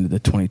squads heading into the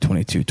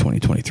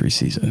 2022-2023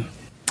 season.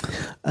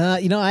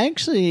 I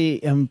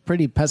actually am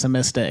pretty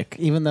pessimistic,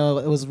 even though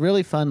it was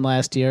really fun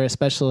last year,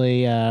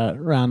 especially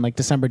around like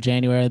December,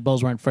 January. The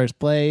Bulls were in first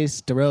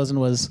place.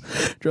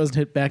 DeRozan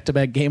hit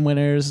back-to-back game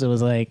winners. It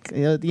was like,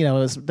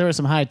 there were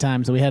some high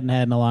times that we hadn't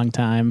had in a long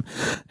time.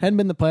 Hadn't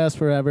been in the playoffs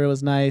forever. It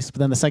was nice. But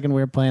then the second we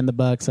were playing the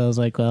Bucks, I was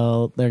like,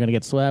 well, they're going to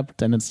get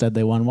swept. And instead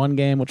they won one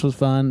game, which was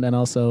fun, and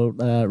also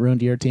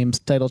ruined your team's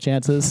title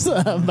chances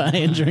by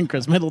injuring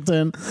Chris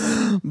Middleton.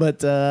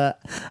 But I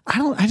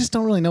just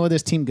don't really know where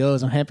this team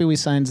goes. I'm happy we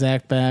signed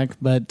Zach back,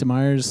 but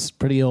DeMar's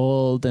pretty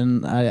old,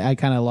 and I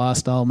kind of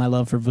lost all my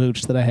love for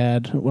Vooch that I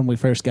had when we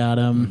first got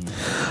him.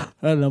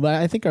 I don't know, but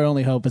I think our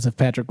only hope is if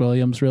Patrick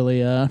Williams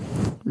really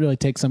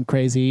takes some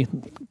crazy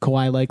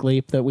Kawhi-like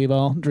leap that we've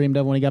all dreamed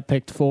of when he got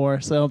picked for.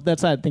 So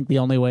that's, I think, the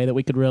only way that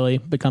we could really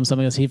become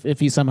something is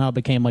if he somehow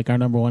became like our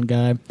number one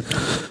guy.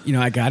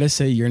 I gotta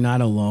say you're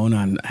not alone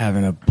on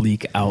having a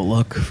bleak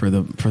outlook for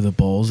the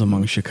Bulls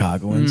among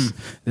Chicagoans.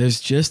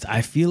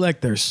 I feel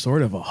like there's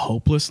sort of a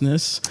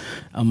hopelessness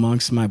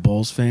amongst my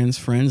Bulls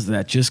friends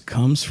that just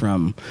comes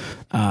from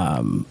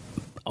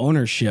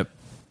ownership.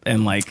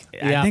 And I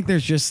think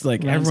there's just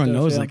everyone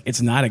knows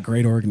it's not a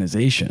great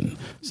organization,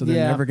 so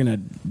they're never gonna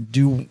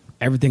do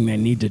everything they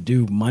need to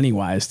do money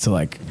wise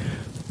to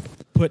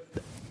put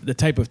the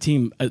type of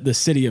team the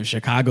city of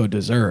Chicago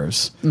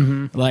deserves.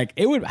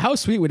 Mm-hmm. How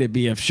sweet would it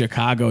be if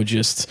Chicago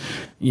just,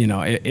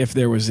 if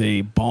there was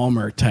a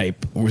Ballmer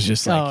type was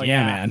just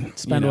man,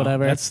 spend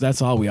whatever.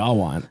 That's all we all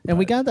want. And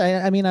we got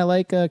that. I mean, I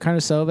like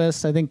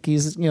Karnisovas. I think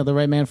he's the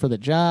right man for the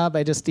job.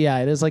 it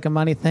is like a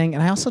money thing.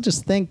 And I also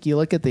just think you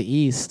look at the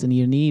East and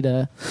you need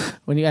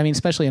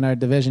especially in our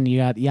division, you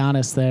got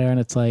Giannis there, and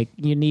it's like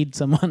you need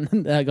someone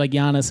like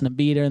Giannis and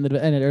Embiid or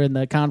in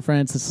the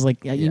conference. It's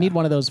like you need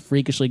one of those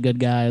freakishly good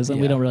guys, and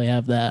we don't really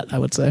have that, I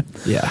would say.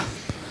 Yeah.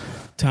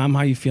 Tom,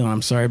 how you feeling?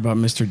 I'm sorry about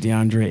Mr.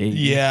 DeAndre Ayton.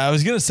 Yeah, I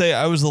was going to say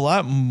I was a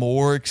lot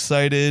more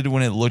excited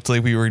when it looked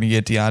like we were going to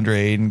get DeAndre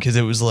Ayton, because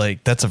it was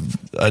like that's a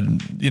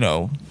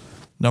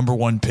number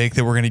 1 pick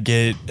that we're going to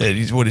get.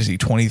 What is he,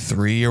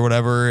 23 or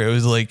whatever? It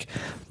was like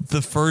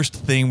the first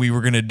thing we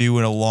were going to do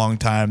in a long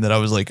time that I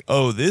was like,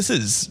 oh, this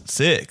is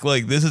sick.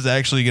 Like, this is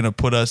actually going to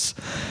put us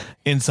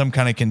in some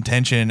kind of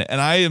contention.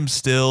 And I am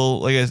still,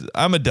 like,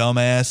 I'm a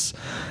dumbass.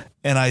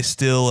 And I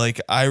still, like,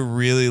 I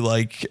really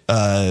like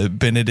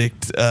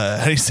Benedict,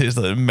 how do you say his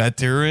name?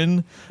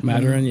 Maturin,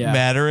 yeah.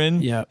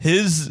 Maturin. Yeah.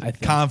 His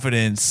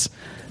confidence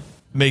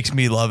makes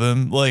me love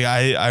him. Like,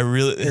 I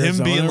really, Arizona,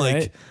 him being like,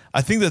 right?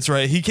 I think that's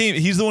right.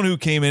 He's the one who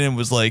came in and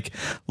was like,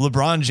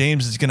 LeBron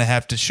James is going to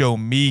have to show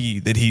me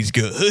that he's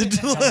good,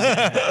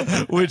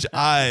 which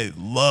I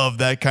love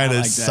that kind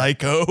of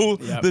psycho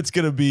that's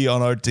going to be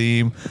on our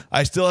team.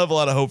 I still have a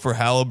lot of hope for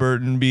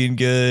Halliburton being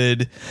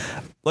good.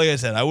 Like I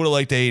said, I would have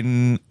liked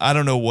Ayton. I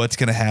don't know what's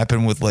going to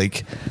happen with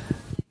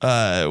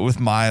with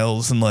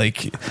Miles, and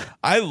like,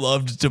 I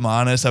loved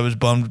Demonis. I was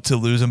bummed to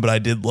lose him, but I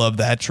did love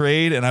that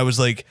trade, and I was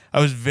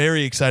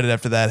very excited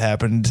after that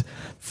happened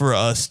for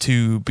us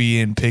to be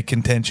in pick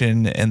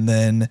contention. And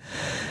then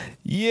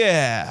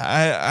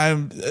I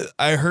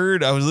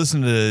heard, I was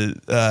listening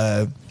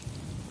to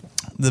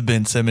the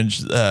Ben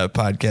Simmons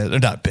podcast, or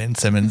not Ben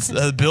Simmons,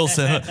 Bill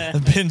Simmons,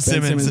 Ben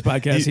Simmons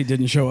podcast. He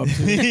didn't show up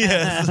to.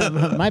 Yes,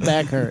 my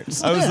back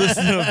hurts. I was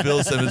listening to a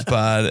Bill Simmons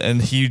pod, and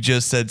he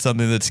just said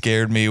something that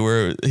scared me,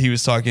 where he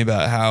was talking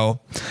about how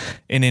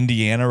in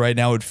Indiana right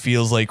now it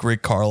feels like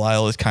Rick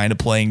Carlisle is kind of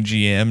playing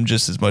GM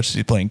just as much as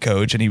he's playing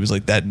coach, and he was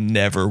like, that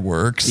never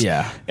works.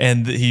 Yeah.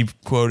 And he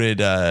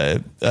quoted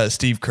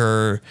Steve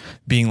Kerr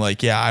being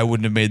like, yeah, I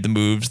wouldn't have made the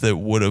moves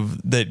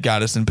that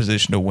got us in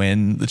position to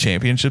win the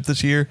championship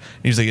this year.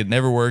 And he's like, it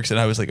never works. And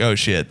I was like, oh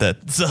shit,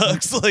 that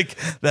sucks. Like,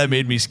 that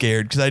made me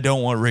scared, because I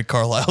don't want Rick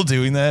Carlisle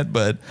doing that,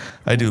 but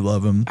I do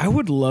love him. I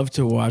would love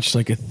to watch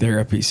like a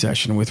therapy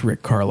session with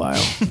Rick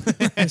Carlisle.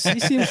 He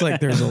seems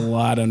like there's a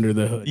lot under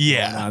the hood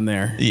going on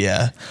there.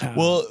 Yeah.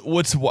 Well,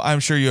 I'm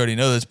sure you already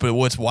know this, but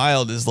what's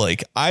wild is,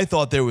 like, I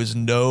thought there was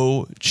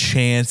no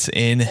chance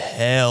in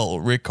hell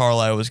Rick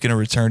Carlisle was going to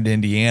return to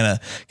Indiana,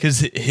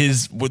 because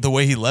the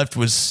way he left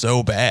was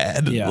so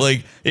bad. Yeah.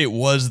 Like, it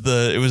was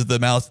the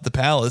Malice at the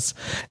Palace,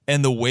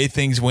 and the way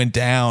things went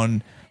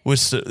down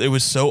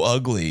was so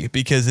ugly,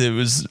 because it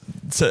was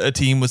a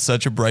team with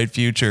such a bright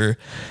future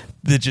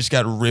that just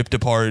got ripped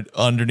apart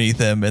underneath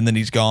him, and then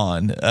he's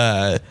gone.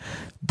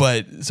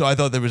 But so I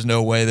thought there was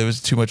no way, there was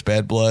too much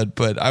bad blood,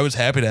 but I was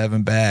happy to have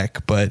him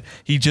back. But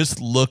he just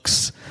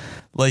looks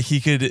like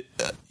he could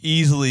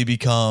easily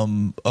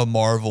become a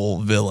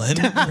Marvel villain.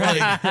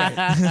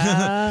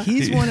 Right.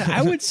 He's one.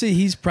 I would say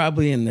he's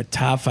probably in the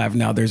top 5.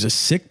 Now, there's a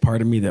sick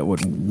part of me that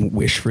would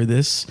wish for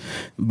this,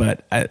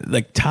 but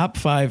like top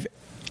 5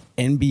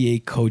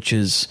 NBA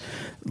coaches,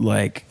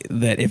 like,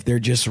 that if they're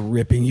just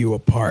ripping you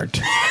apart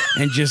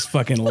and just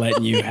fucking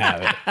letting you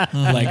have it,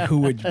 like, who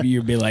would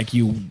you be like,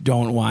 you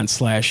don't want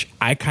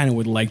 / I kind of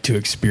would like to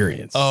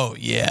experience. Oh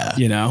yeah,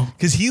 you know,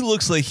 because he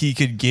looks like he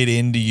could get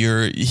into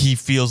he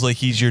feels like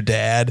he's your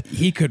dad.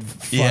 He could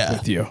fuck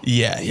with you.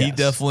 Yeah, he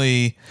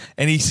definitely,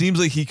 and he seems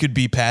like he could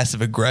be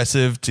passive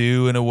aggressive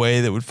too, in a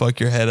way that would fuck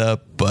your head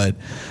up. But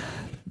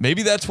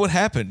maybe that's what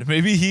happened.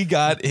 Maybe he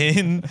got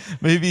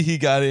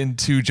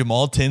into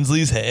Jamal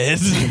Tinsley's head.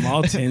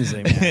 Jamal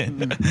Tinsley,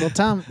 man. Well,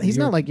 Tom, he's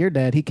not like your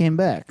dad. He came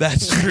back.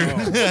 That's true.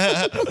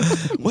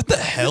 What the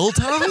hell,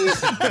 Tommy?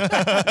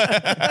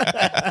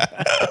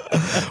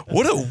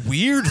 What a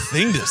weird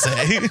thing to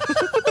say.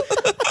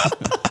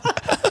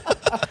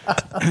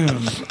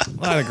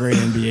 A lot of great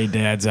NBA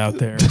dads out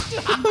there.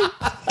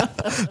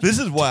 This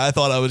is why I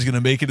thought I was going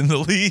to make it in the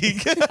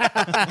league.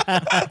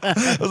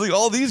 I was like,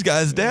 all these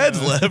guys' dads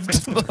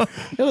left.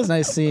 It was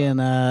nice seeing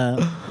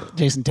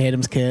Jason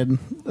Tatum's kid.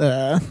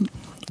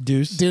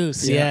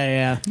 Deuce.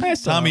 Yeah.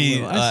 Tommy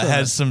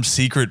has some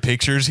secret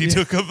pictures he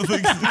took of the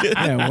kid.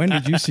 Yeah, when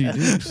did you see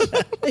Deuce?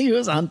 He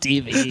was on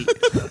TV.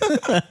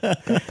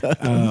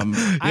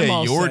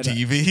 Your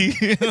TV.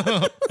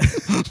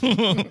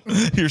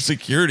 Your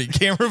security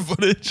camera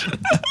footage.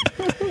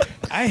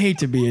 I hate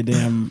to be a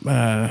damn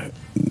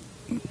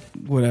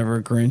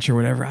whatever Grinch or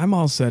whatever. I'm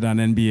all set on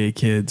NBA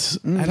kids.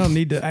 I don't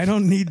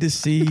need to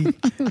see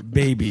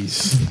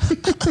babies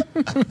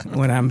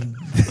when I'm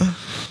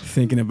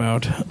thinking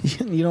about.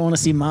 You don't want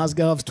to see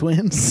Mozgov's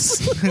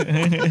twins?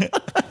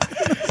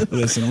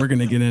 Listen, we're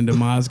gonna get into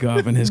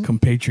Mozgov and his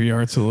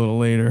compatriots a little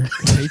later.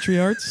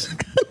 Compatriots?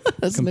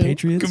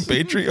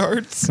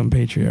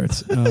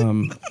 Compatriots.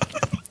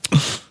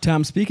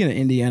 Tom, speaking of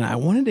Indiana, I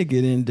wanted to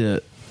get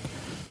into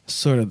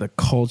sort of the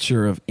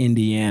culture of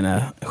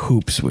Indiana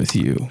hoops with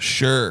you.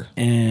 Sure.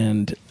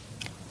 And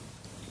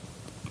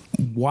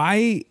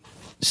why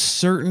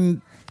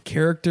certain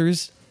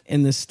characters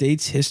in the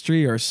state's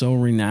history are so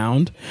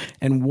renowned,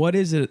 and what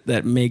is it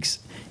that makes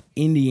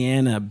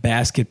Indiana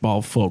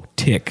basketball folk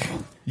tick?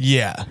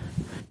 Yeah.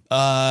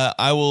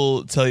 I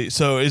will tell you.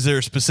 So is there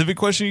a specific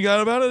question you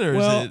got about it? Or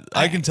is it,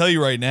 I can tell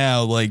you right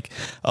now, like,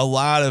 a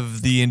lot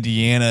of the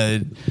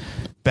Indiana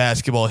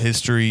basketball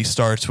history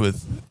starts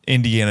with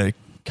Indiana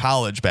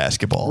college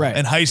basketball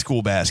and high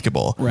school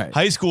basketball. Right.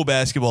 High school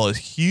basketball is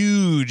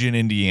huge in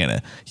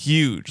Indiana.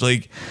 Huge.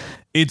 Like,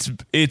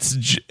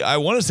 I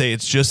want to say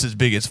it's just as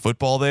big as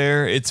football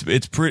there. It's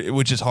pretty,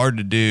 which is hard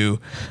to do,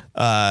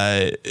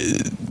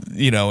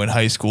 in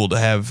high school to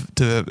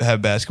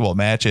have basketball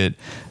match it.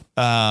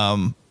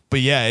 But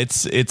yeah,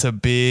 it's a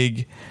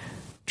big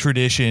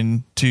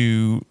tradition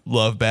to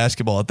love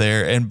basketball out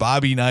there, and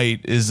Bobby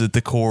Knight is at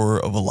the core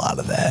of a lot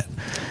of that.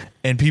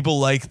 And people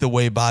like the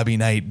way Bobby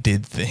Knight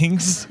did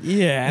things.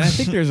 Yeah, and I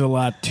think there's a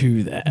lot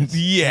to that.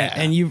 Yeah,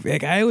 and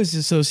I always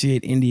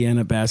associate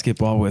Indiana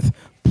basketball with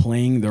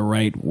playing the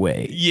right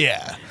way.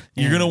 Yeah.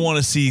 You're going to want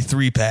to see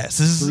 3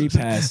 passes. 3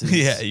 passes.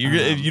 Yeah.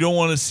 You don't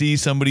want to see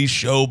somebody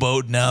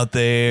showboating out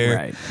there.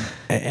 Right.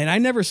 And I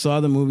never saw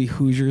the movie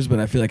Hoosiers, but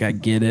I feel like I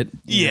get it.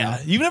 Yeah.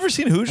 You've never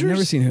seen Hoosiers? I've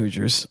never seen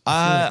Hoosiers.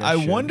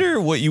 I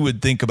wonder what you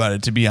would think about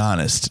it, to be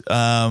honest.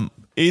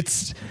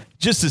 It's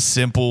just a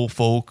simple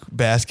folk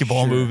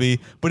basketball movie,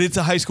 but it's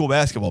a high school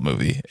basketball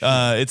movie.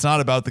 It's not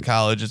about the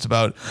college. It's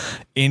about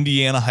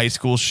Indiana high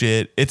school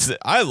shit.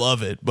 I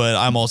love it, but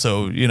I'm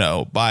also,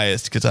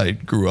 biased because I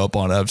grew up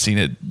on it. I've seen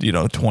it,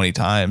 20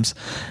 times.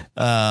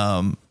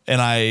 And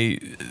I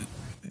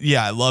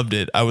loved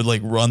it. I would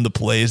run the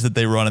plays that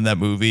they run in that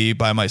movie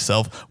by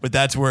myself, but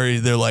that's where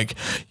they're like,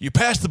 you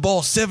pass the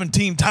ball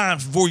 17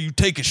 times before you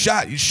take a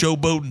shot, you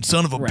showboating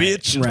son of a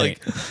bitch. Right.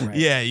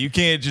 Yeah, you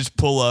can't just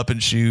pull up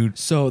and shoot.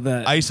 So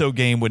the ISO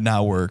game would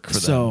not work for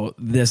them. So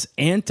this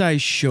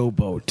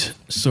anti-showboat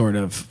sort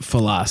of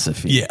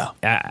philosophy,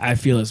 I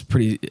feel is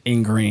pretty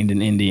ingrained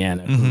in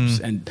Indiana hoops.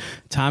 And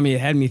Tommy, it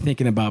had me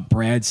thinking about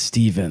Brad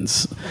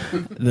Stevens,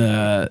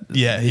 the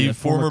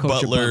former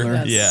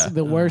Butler. That's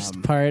the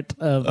worst part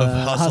of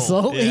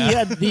Hustle. Yeah. He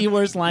had the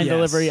worst line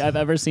delivery I've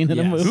ever seen in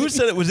a movie. Who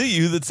said it? Was it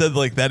you that said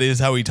that is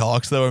how he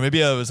talks though? Or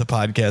maybe it was a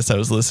podcast I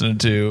was listening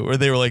to where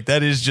they were like,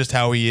 that is just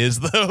how he is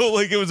though.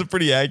 It was a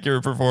pretty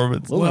accurate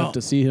performance. We'll have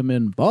to see him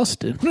in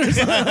Boston or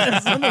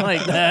something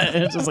like that.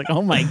 It's just like,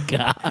 oh my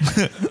God.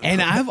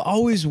 And I've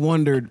always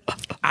wondered,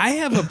 I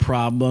have a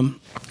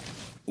problem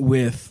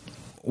with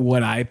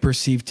what I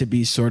perceive to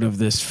be sort of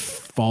this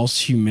false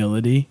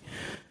humility.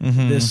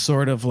 This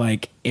sort of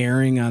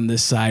erring on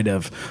this side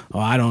of,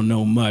 I don't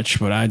know much,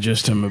 but I'm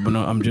just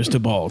a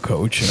ball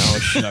coach, and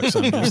shucks,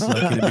 I'm just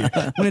lucky to be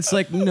here. When it's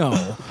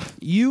no,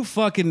 you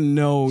fucking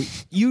know,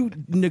 you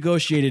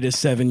negotiated a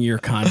 7-year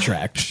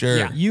contract. Sure.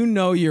 Yeah.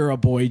 You're a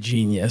boy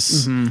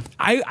genius.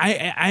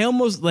 I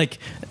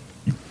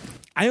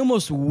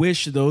almost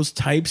wish those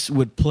types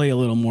would play a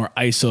little more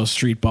ISO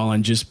street ball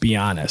and just be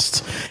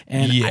honest.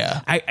 And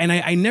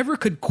I never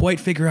could quite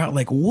figure out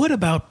what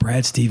about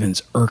Brad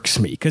Stevens irks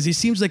me, because he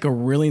seems like a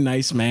really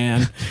nice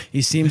man.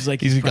 He seems like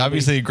he's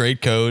obviously a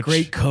great coach.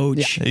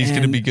 Yeah. He's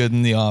going to be good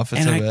in the office.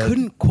 And I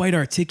couldn't quite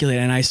articulate.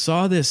 And I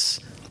saw this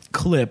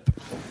clip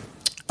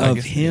of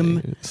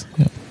him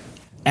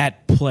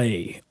at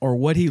play, or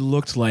what he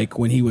looked like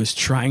when he was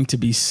trying to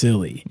be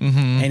silly,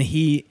 and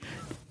he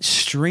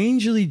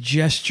strangely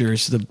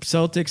gestures. The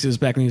Celtics, it was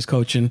back when he was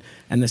coaching,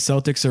 and the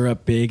Celtics are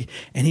up big,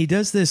 and he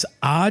does this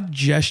odd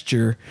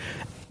gesture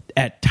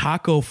at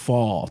Taco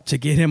Fall to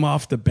get him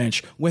off the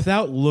bench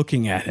without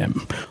looking at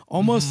him,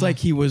 almost like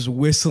he was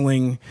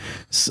whistling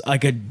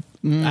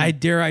I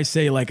dare I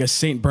say a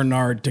Saint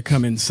Bernard to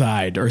come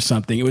inside or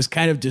something. It was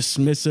kind of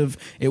dismissive.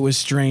 It was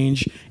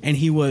strange, and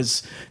he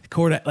was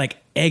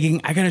egging.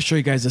 I gotta show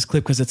you guys this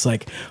clip because it's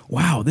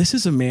wow, this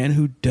is a man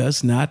who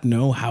does not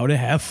know how to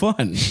have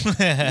fun. You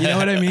know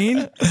what I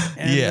mean?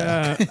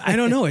 And, I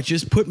don't know. It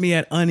just put me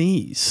at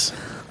unease.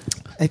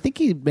 I think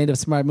he made a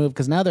smart move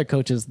because now their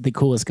coach is the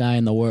coolest guy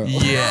in the world.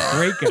 Yeah.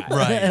 Great guy.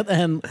 Right.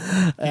 And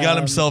he got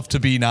himself to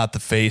be not the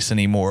face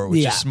anymore,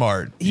 which is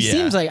smart. He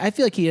seems I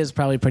feel like he is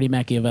probably pretty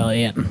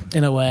Machiavellian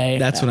in a way.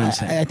 That's what I'm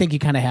saying. I think you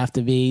kind of have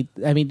to be.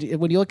 I mean,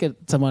 when you look at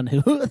someone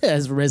who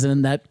has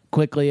risen that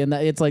quickly, and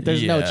it's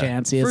there's no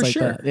chance he is For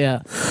sure. that.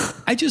 Yeah.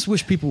 I just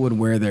wish people would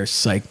wear their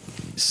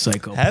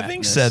psycho.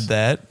 Having said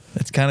that,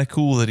 it's kind of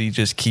cool that he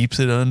just keeps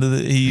it under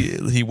the.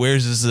 He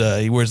wears his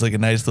he wears a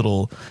nice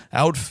little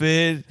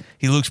outfit.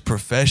 He looks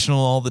professional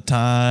all the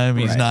time.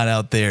 He's not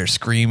out there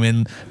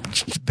screaming,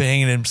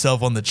 banging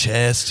himself on the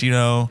chest.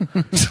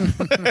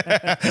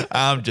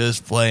 I'm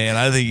just playing.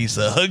 I think he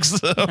sucks.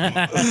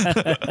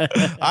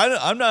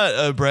 I'm not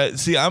a Brett.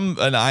 See, I'm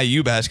an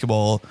IU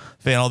basketball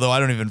fan, although I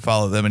don't even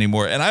follow them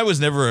anymore. And I was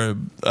never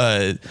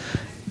a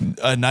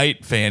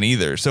Knight fan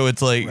either. So it's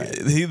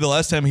the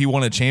last time he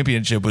won a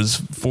championship was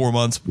 6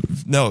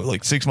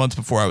 months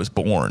before I was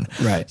born.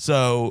 Right.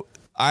 So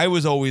I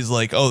was always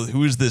oh,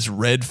 who is this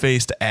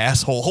red-faced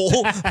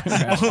asshole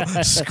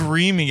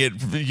screaming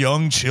at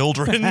young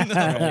children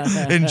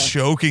and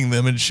choking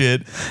them and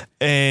shit.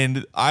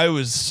 And I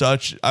was so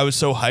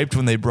hyped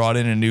when they brought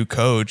in a new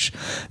coach.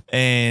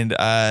 And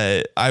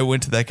I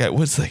went to that guy.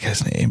 What's that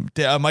guy's name?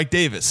 Mike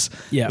Davis.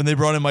 Yeah. When they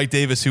brought in Mike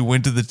Davis, who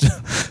went to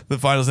the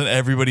finals, and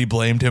everybody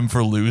blamed him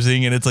for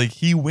losing. And it's like,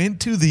 he went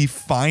to the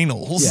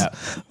finals.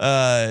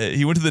 Yeah.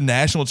 He went to the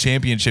national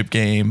championship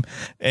game,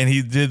 and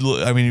he did.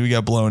 I mean, we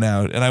got blown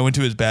out. And I went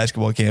to his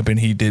basketball camp, and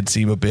he did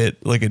seem a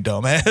bit like a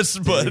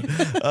dumbass.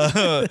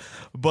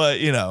 But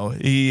you know,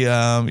 he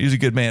was a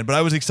good man. But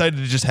I was excited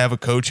to just have a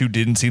coach who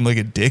didn't seem like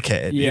a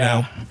dickhead. Yeah. You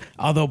know?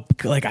 Although,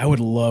 like, I would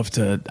love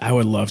to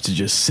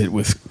just sit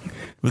with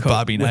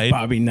Bobby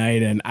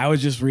Knight. And I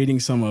was just reading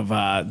some of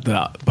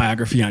the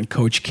biography on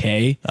Coach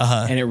K,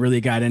 and it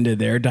really got into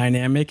their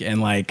dynamic.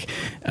 And like,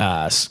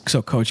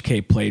 so Coach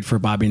K played for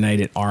Bobby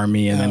Knight at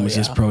Army, and then was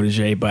his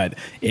protege. But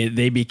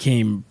they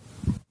became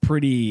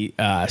pretty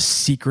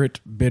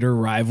secret, bitter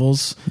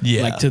rivals.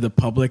 Yeah. Like, to the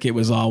public, it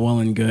was all well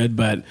and good,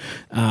 but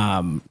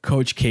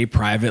Coach K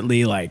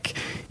privately, like,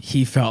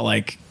 he felt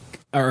like,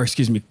 or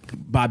excuse me,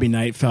 Bobby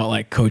Knight felt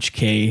like Coach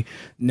K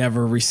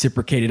never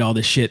reciprocated all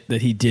the shit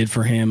that he did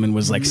for him, and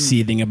was like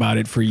seething about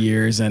it for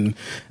years. And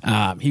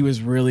he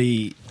was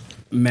really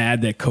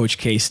mad that Coach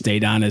K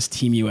stayed on as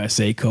Team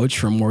USA coach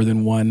for more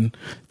than one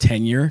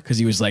tenure, because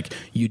he was like,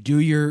 you do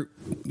your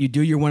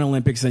one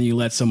Olympics, then you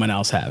let someone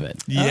else have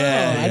it.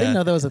 Yeah, I didn't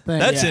know that was a thing.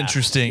 That's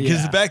interesting,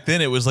 because back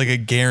then it was like a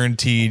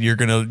guaranteed you're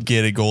gonna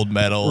get a gold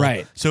medal,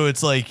 right? So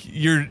it's like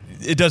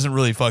it doesn't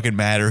really fucking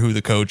matter who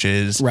the coach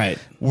is, right?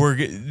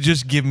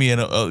 Just give me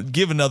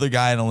give another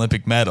guy an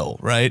Olympic medal,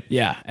 right?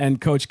 Yeah, and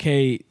Coach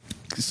K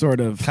sort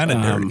of kind of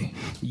nerdy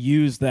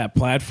used that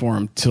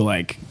platform to,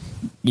 like,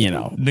 you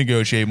know,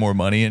 negotiate more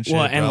money and shit.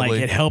 Well, and like,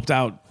 it helped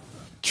out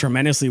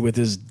tremendously with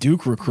his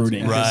Duke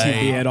recruiting. Right.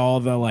 He had all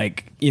the,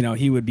 like, you know,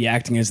 he would be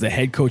acting as the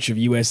head coach of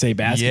USA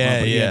basketball,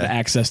 but he had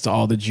access to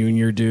all the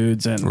junior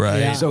dudes. And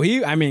so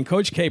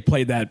Coach K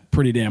played that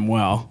pretty damn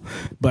well.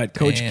 But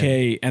Coach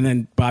K, and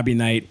then Bobby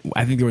Knight,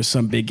 I think there was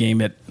some big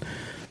game at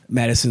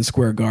Madison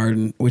Square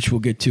Garden, which we'll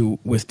get to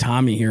with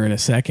Tommy here in a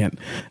second.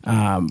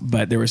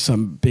 But there was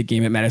some big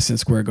game at Madison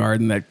Square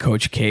Garden that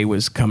Coach K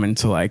was coming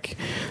to, like,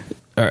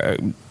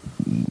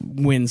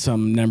 win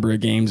some number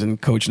of games,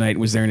 and Coach Knight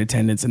was there in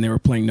attendance, and they were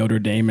playing Notre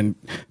Dame, and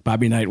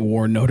Bobby Knight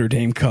wore Notre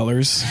Dame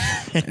colors,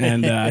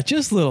 and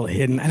just a little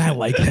hidden, and I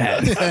like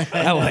that.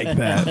 I like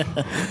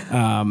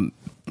that.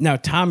 Now,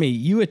 Tommy,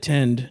 you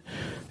attend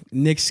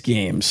Knicks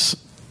games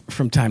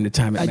from time to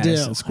time at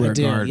Madison Square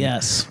Garden.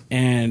 Yes.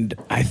 And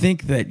I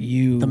think that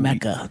the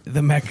Mecca.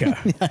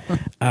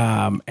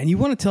 And you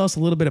want to tell us a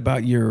little bit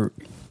about your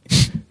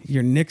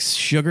Knicks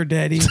sugar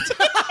daddy?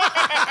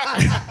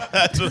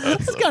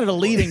 That's kind of a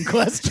leading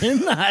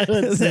question, I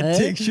would say. That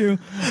takes you.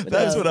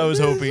 That's what I was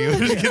hoping you were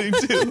getting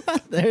to.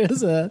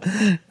 There's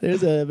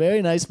a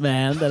very nice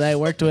man that I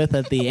worked with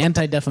at the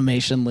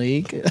Anti-Defamation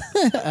League.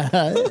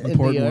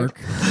 Important work.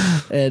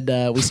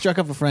 And we struck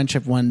up a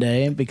friendship one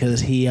day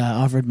because he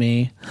offered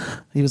me,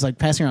 he was like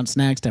passing around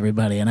snacks to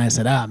everybody, and I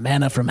said,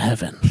 manna from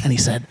heaven. And he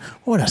said,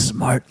 what a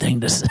smart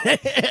thing to say.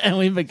 And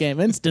we became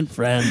instant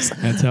friends.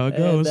 That's how it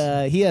goes.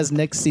 And he has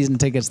Knicks season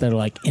tickets that are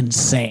like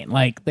insane.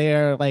 Like,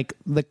 they're like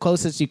the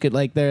closest you could,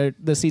 like, the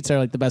seats are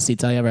like the best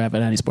seats I ever have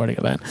at any sporting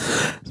event.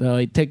 So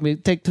he took me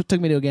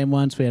to a game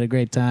once. We had a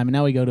great time, and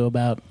now we go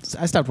to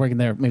I stopped working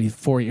there maybe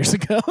 4 years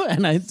ago,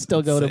 and I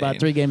still go to about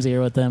 3 games a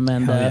year with him.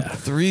 And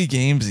 3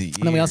 games a year.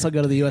 And then we also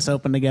go to the U.S.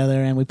 Open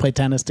together, and we play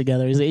tennis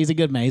together. He's a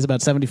good man. He's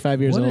about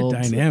 75 years old.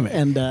 What a dynamic!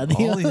 And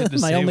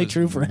my only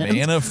true friend.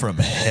 Manna from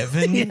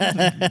heaven.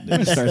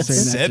 Start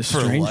saying set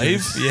for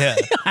life. Yeah,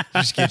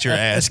 just get your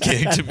ass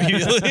kicked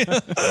immediately.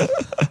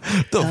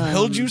 The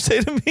hell did you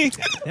say to me?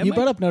 You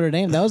brought up Notre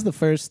Dame. Those were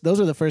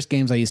the first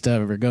games I used to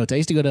ever go to. I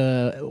used to go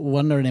to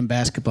one Notre Dame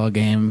basketball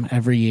game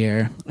every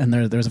year, and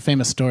there was a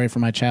famous story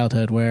from my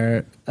childhood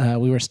where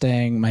we were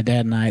staying, my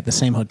dad and I, at the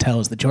same hotel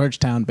as the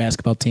Georgetown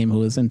basketball team who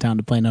was in town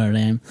to play Notre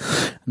Dame,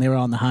 and they were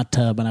all in the hot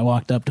tub, and I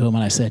walked up to him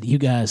and I said, "You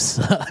guys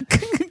suck,"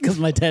 because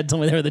my dad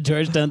told me they were the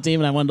Georgetown team,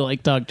 and I wanted to,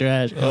 like, talk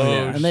trash.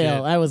 And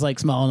I was, like,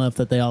 small enough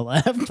that they all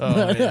laughed.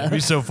 It'd be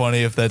so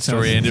funny if that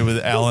story ended with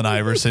Allen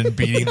Iverson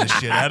beating the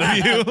shit out of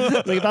you.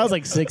 Like, if I was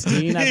like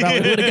 16, I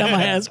probably would have got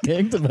my ass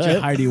kicked.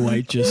 But Heidi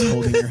White just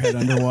holding your head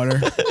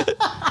underwater.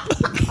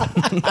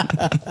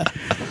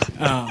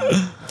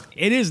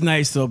 It is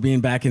nice, though, being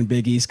back in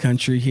Big East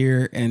country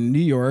here, and New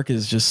York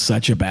is just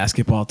such a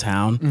basketball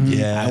town. Mm-hmm.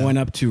 Yeah, I went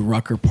up to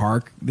Rucker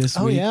Park this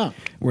week,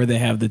 where they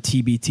have the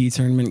TBT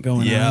tournament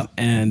going on,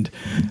 and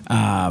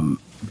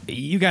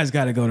you guys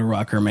got to go to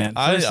Rucker, man.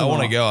 I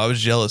want to go. I was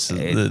jealous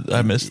that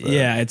I missed that.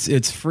 Yeah,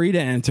 it's free to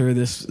enter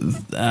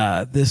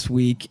this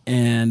week,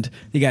 and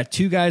you got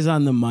 2 guys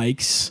on the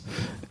mics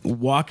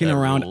walking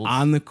around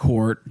on the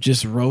court,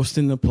 just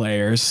roasting the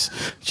players,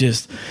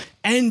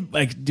 and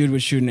like, dude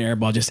was shooting an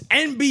airball, just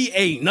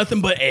NBA,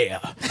 nothing but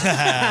air.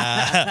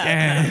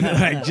 And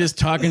like, just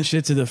talking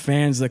shit to the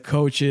fans, the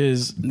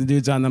coaches, the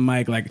dudes on the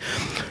mic, like,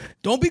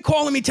 Don't be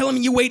calling me, telling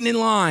me you waiting in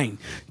line.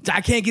 I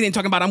can't get in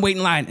talking about I'm waiting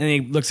in line. And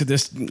he looks at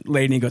this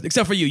lady and he goes,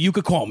 except for you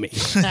could call me.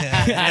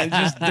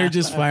 They're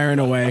just firing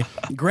away.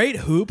 Great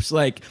hoops.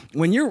 Like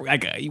when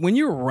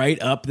you're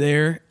right up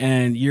there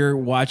and you're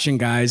watching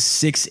guys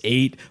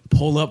 6'8"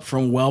 pull up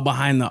from well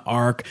behind the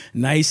arc,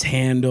 nice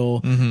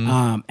handle,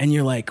 and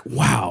you're like,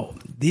 wow,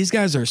 these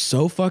guys are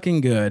so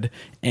fucking good,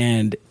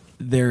 and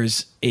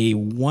there's a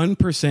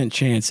 1%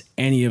 chance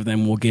any of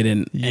them will get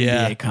an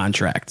NBA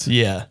contract.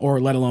 Yeah.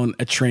 Or let alone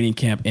a training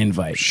camp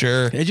invite.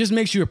 Sure. It just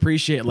makes you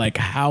appreciate like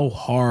how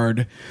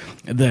hard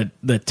the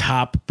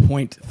top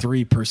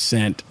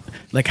 0.3%,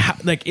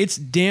 like it's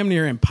damn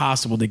near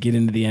impossible to get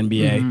into the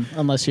NBA.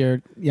 Unless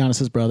you're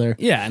Giannis's brother.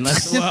 Yeah,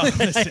 unless, well,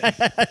 listen,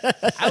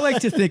 I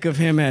like to think of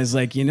him as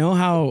like, you know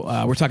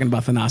how we're talking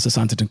about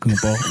Thanasis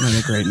Antetokounmpo,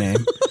 another great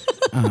name.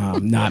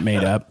 Not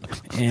made up.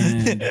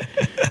 And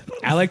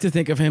I like to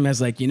think of him as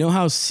like, you know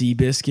how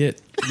Seabiscuit,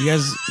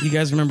 you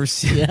guys remember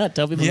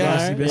Toby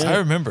McGuire? Yeah, I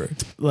remember.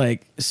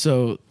 Like,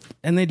 so,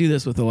 and they do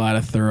this with a lot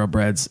of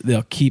thoroughbreds.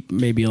 They'll keep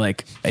maybe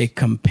like a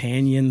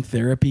companion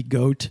therapy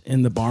goat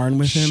in the barn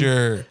with him.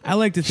 Sure. I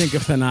like to think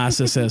of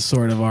Thanasis as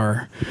sort of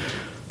our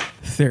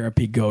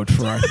therapy goat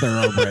for our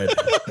thoroughbred.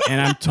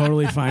 And I'm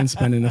totally fine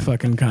spending a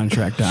fucking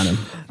contract on him.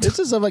 It's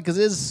just so like, because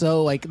it's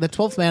so like the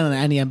 12th man on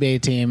any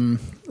NBA team,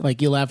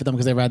 like you laugh at them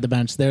because they ride the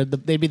bench.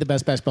 They'd be the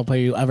best basketball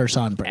player you ever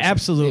saw in person.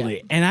 Absolutely.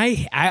 Yeah. And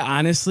I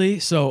honestly,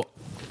 so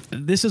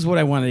this is what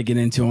I wanted to get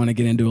into. I want to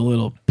get into a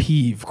little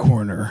peeve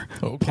corner.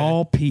 Okay.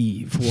 Paul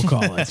Peeve, we'll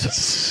call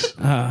it.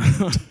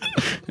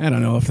 I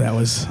don't know if that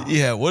was...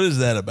 Yeah, what is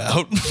that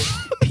about?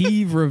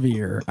 Peeve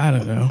Revere. I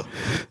don't know.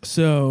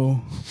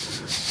 So...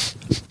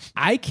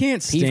 I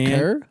can't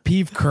stand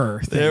Peeve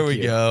Kerr. There we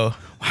go.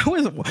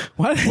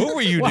 What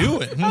were you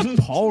doing?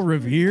 Paul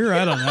Revere?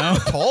 I don't know.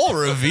 Paul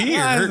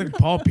Revere?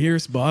 Paul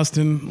Pierce,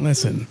 Boston.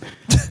 Listen,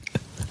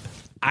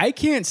 I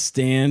can't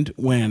stand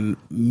when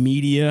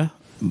media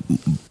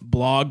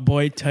blog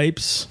boy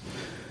types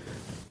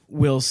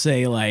will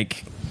say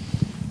like,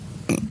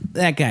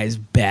 that guy's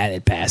bad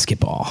at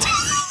basketball.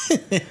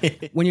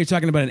 When you're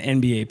talking about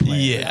an NBA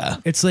player. Yeah.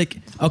 It's like,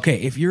 okay,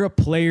 if you're a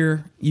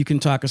player, you can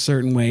talk a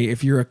certain way.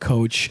 If you're a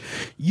coach,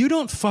 you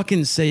don't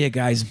fucking say a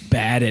guy's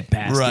bad at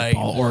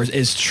basketball or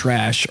is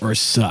trash or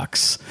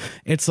sucks.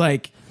 It's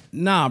like,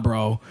 nah,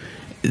 bro.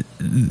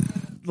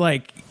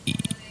 Like,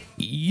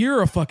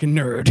 you're a fucking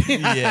nerd.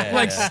 Yeah.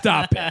 Like,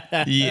 stop it.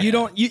 Yeah. You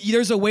don't.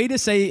 There's a way to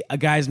say a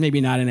guy's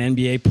maybe not an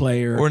NBA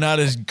player or not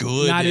as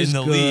good in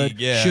the league.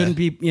 Yeah. Shouldn't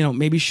be.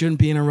 Maybe shouldn't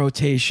be in a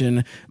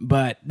rotation.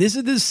 But this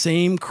is the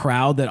same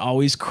crowd that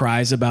always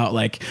cries about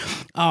like,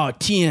 oh,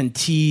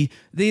 TNT.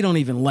 They don't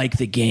even like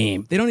the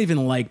game. They don't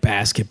even like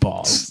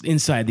basketball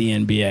inside the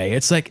NBA.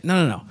 It's like,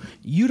 no.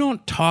 You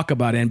don't talk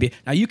about NBA.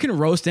 Now, you can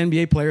roast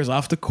NBA players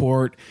off the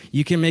court.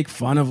 You can make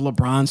fun of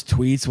LeBron's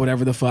tweets,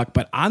 whatever the fuck.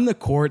 But on the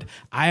court,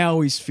 I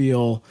always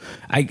feel,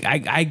 I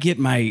get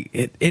my,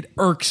 it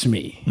irks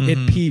me. Mm-hmm. It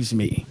peeves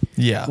me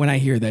when I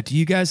hear that. Do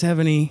you guys have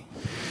any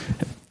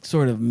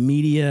sort of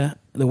media,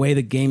 the way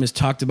the game is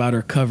talked about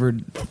or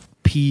covered,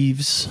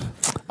 peeves?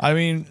 I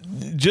mean,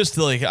 just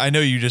like, I know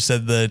you just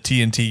said the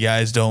TNT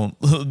guys don't,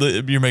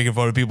 you're making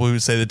fun of people who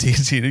say the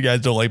TNT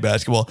guys don't like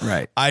basketball.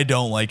 Right. I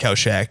don't like how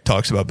Shaq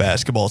talks about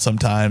basketball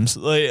sometimes.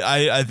 Like,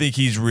 I think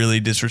he's really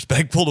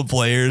disrespectful to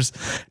players,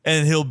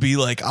 and he'll be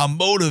like, I'm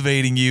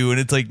motivating you. And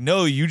it's like,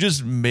 no, you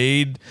just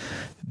made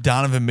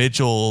Donovan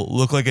Mitchell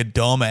look like a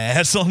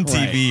dumbass on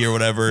TV or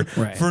whatever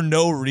for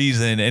no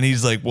reason. And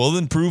he's like, well,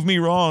 then prove me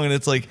wrong. And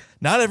it's like,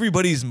 not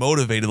everybody's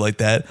motivated like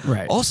that.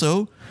 Right.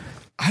 Also,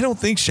 I don't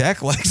think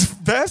Shaq likes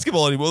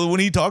basketball anymore.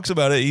 When he talks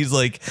about it, he's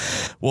like,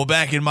 well,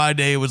 back in my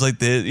day, it was like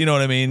this. You know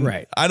what I mean?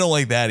 Right. I don't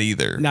like that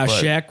either. Now,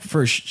 Shaq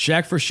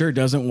for sure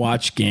doesn't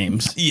watch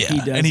games. Yeah.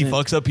 And he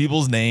fucks up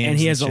people's names. And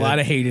he has a lot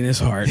of hate in his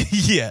heart.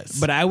 Yes.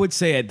 But I would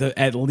say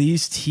at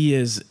least he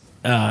is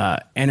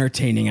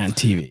entertaining on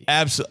TV.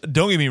 Absolutely.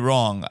 Don't get me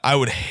wrong. I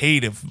would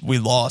hate if we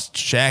lost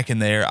Shaq in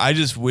there. I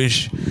just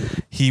wish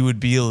he would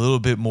be a little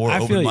bit more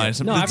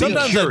open-minded. No,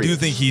 sometimes I do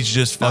think he's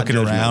just fucking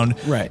around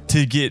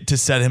to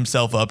set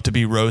himself up to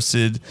be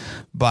roasted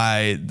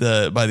by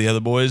the other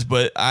boys.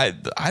 But I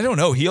don't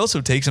know. He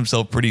also takes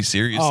himself pretty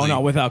seriously. Oh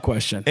no, without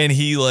question. And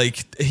he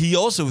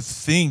also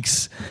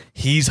thinks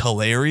he's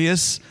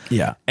hilarious.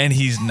 Yeah. And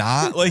he's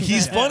not. Like,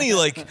 he's funny.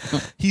 Like,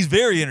 he's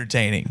very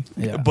entertaining.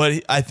 Yeah.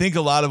 But I think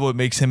a lot of what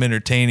makes him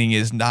entertaining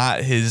is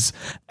not his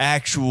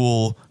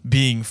actual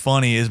being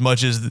funny as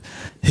much as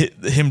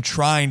him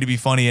trying to be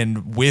funny and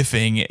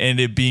whiffing and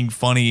it being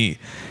funny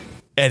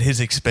at his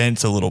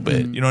expense a little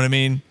bit. You know what I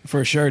mean?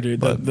 For sure, dude.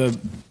 But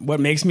what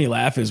makes me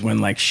laugh is when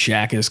like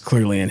Shaq is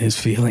clearly in his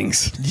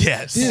feelings.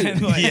 Yes.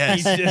 And, like,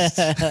 yes. He just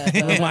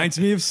reminds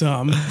me of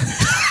some.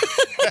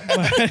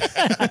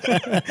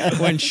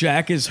 When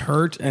Shaq is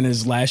hurt and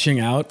is lashing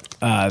out,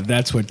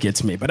 that's what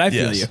gets me. But I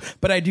feel you.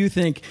 But I do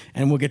think,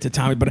 and we'll get to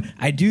Tommy, but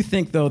I do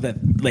think though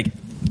that like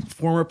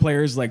former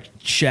players like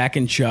Shaq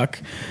and Chuck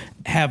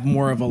have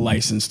more of a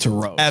license to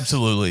roast.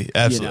 Absolutely.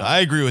 You know? I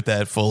agree with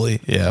that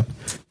fully. Yeah.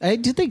 I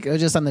do think,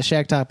 just on the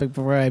Shaq topic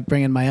before I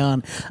bring in my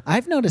own,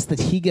 I've noticed that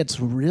he gets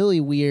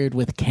really weird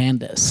with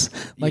Candace.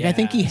 Like, I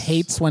think he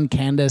hates when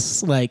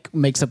Candace like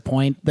makes a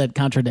point that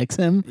contradicts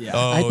him. Yeah.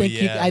 Oh,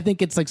 I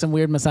think it's like some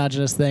weird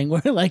misogynist thing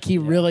where like he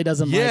really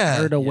doesn't like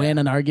her to win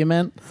an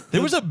argument.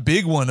 There was a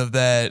big one of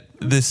that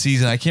this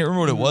season. I can't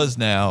remember what it was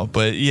now,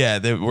 but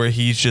where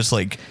he's just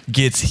like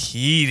gets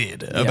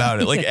heated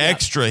about it, like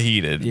extra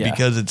heated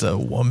because it's a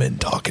woman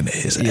talking to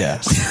his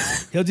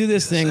ass. He'll do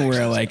this thing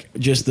where like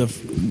just the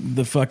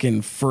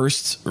fucking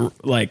first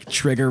like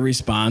trigger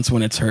response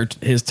when it's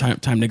his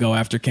time to go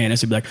after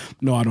Candace, he'd be like,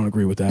 no, I don't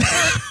agree with that.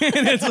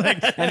 And it's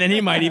like, and then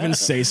he might even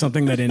say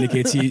something that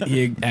indicates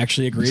he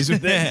actually agrees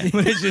with it.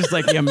 But it's just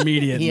like the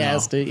immediate. He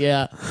has to,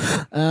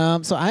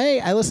 so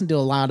I listen to a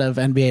lot of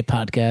NBA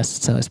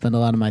podcasts, so I spend a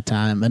lot of my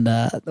time. And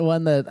the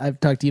one that I've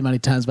talked to you many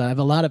times about, I have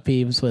a lot of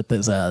peeves with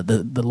is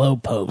the Low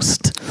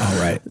Post. All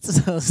right.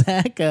 So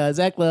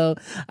Zach Lowe,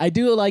 I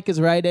do like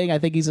his writing. I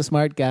think he's a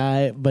smart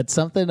guy, but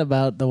something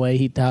about the way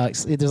he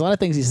talks, there's a lot of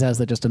things he says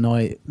that just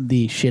annoy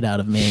the shit out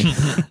of me.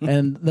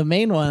 And the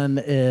main one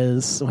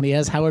is when he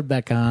has Howard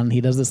Beck on,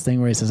 he does this thing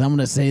where he says, I'm going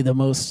to say the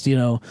most,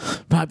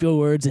 popular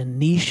words in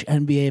niche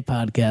NBA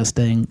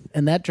podcasting.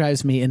 And that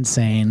drives me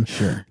insane.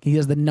 Sure. He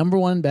has the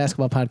 #1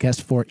 basketball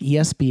podcast for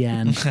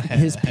ESPN.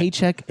 His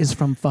paycheck is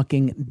from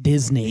fucking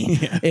Disney.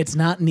 Yeah. It's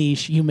not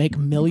niche. You make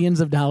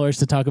millions of dollars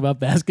to talk about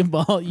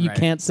basketball. You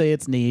can't say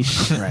it's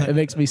niche. Right. It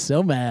makes me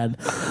so mad.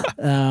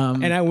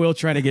 And I will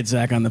try to get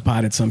Zach on the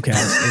pod at some point.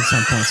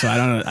 So I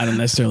don't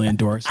necessarily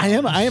endorse. I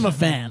am a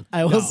fan.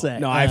 I will say.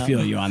 No, I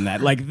feel you on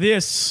that. Like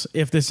this,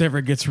 if this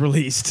ever gets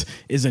released,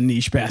 is a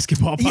niche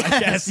basketball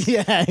podcast.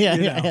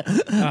 Yeah.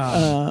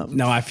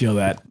 No, I feel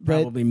that.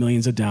 Probably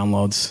millions of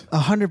downloads.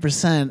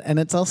 100%. And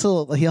it's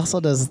also he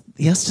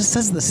just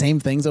says the same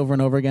things over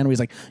and over again. Where he's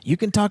like, you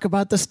can talk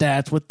about the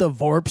stats with the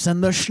Vorps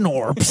and the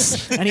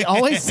Schnorps, and he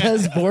always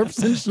says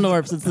Vorps and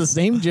Schnorps. It's the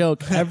same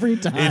joke every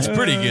time. It's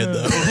pretty good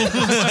though.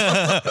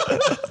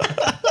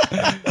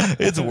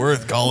 It's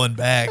worth calling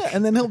back.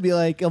 And then he'll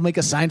make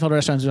a Seinfeld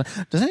restaurant.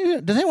 Does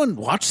anyone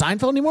watch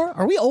Seinfeld anymore?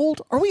 Are we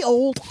old?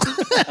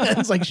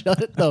 It's like,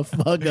 shut the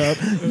fuck up,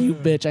 you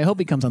bitch. I hope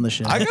he comes on the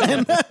show.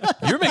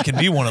 You're making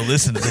me want to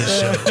listen to this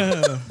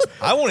show.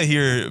 I want to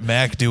hear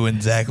Mac doing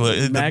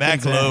the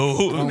Mac Lowe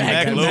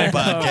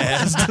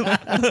podcast.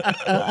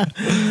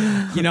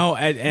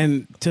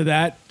 And to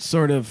that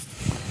sort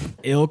of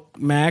ilk,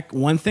 Mac,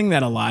 one thing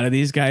that a lot of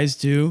these guys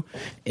do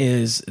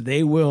is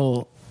they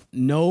will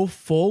know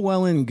full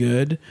well and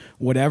good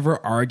whatever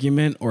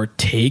argument or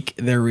take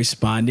they're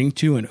responding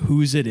to and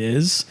whose it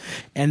is,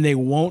 and they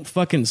won't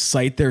fucking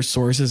cite their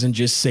sources and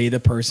just say the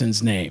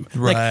person's name.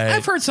 Right. Like,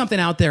 I've heard something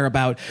out there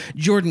about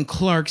Jordan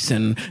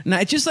Clarkson. Now,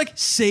 it's just like,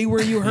 say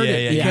where you heard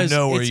it. Yeah, you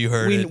know where you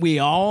heard it. We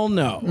all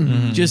know.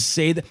 Mm-hmm. Just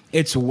say that.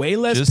 It's way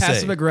less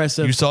passive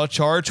aggressive. You saw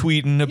Char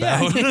tweeting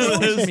about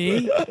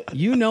me.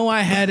 You know,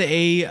 I had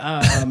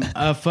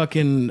a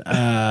fucking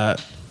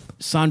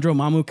Sandro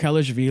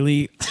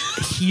Mamukelashvili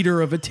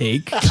heater of a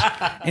take.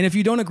 And if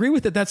you don't agree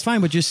with it, that's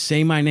fine, but just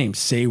say my name.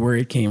 Say where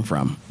it came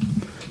from.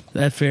 Is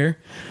that fair?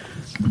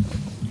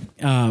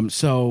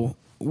 So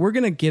we're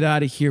going to get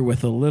out of here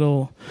with a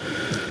little...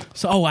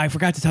 So, I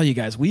forgot to tell you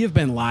guys, we have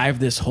been live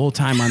this whole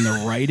time on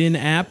the Write-In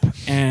app.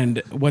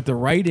 And what the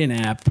Write-In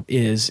app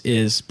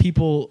is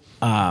people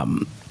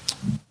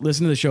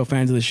listen to the show,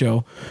 fans of the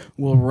show,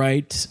 will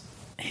write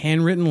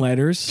handwritten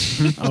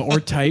letters or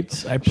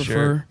typed. I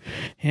prefer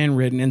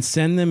handwritten, and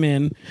send them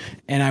in,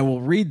 and I will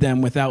read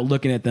them without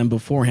looking at them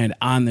beforehand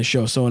on the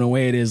show. So in a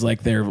way, it is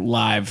like they're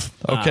live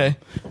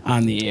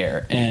on the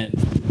air. And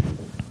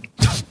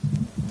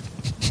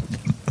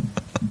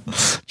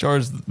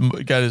Char's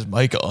got his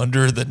mic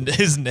under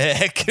his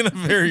neck in a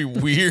very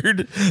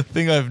weird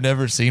thing I've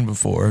never seen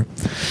before.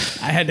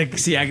 I had to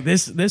see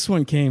this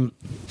one came.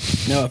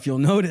 No, if you'll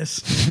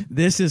notice,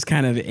 this is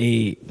kind of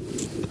a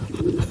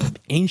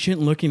ancient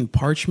looking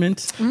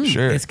parchment.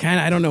 Sure. It's kind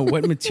of, I don't know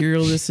what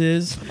material this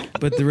is,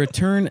 but the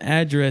return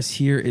address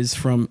here is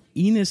from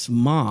Enos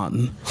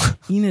Mon,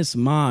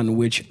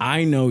 which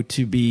I know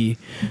to be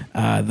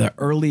the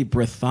early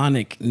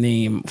Brythonic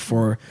name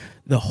for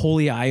the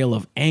Holy Isle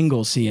of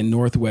Anglesey in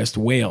northwest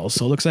Wales.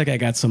 So it looks like I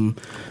got some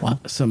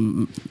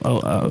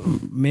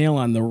mail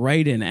on the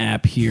Write-In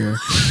app here,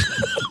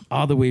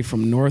 all the way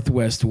from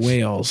northwest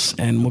Wales,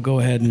 and we'll go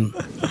ahead and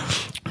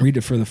read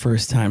it for the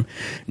first time.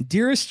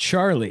 Dearest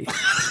Charlie,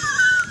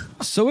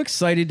 so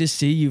excited to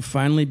see you've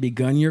finally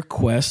begun your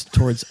quest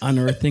towards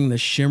unearthing the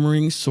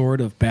shimmering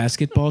sword of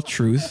basketball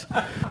truth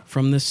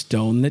from the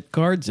stone that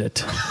guards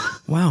it.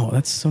 Wow,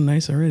 that's so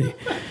nice already.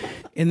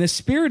 In the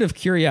spirit of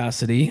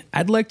curiosity,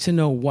 I'd like to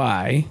know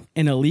why,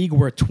 in a league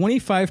where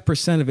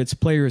 25% of its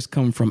players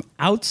come from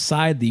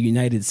outside the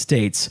United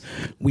States,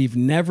 we've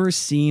never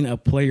seen a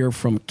player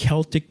from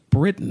Celtic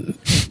Britain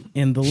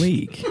in the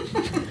league.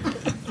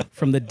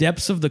 From the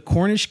depths of the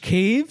Cornish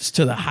caves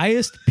to the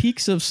highest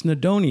peaks of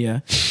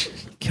Snowdonia,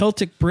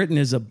 Celtic Britain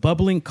is a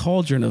bubbling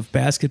cauldron of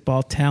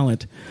basketball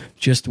talent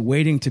just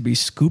waiting to be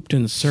scooped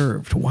and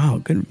served.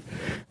 Wow, good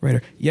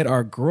writer. Yet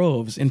our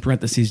groves, in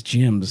parentheses,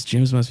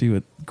 gyms must be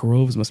what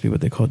groves must be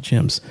what they call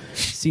gyms,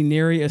 see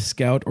nary a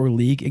scout or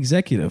league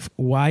executive.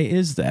 Why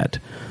is that?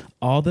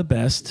 All the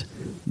best,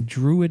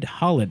 Druid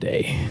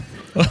Holiday.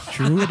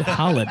 Druid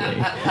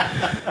Holiday.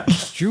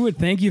 Druid,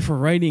 thank you for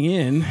writing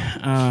in.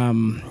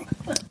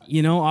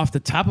 Off the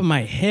top of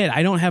my head,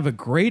 I don't have a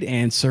great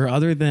answer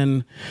other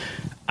than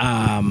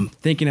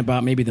thinking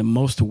about maybe the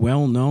most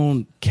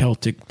well-known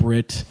Celtic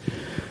Brit,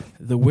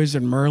 the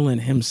Wizard Merlin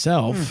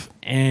himself.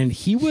 And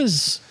he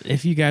was,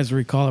 if you guys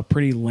recall, a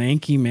pretty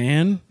lanky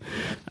man,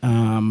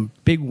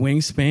 big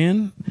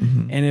wingspan.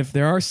 Mm-hmm. And if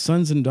there are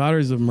sons and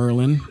daughters of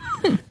Merlin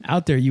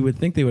out there, you would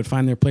think they would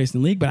find their place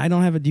in the league. But I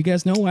don't have it. Do you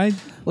guys know why?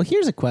 Well,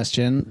 here's a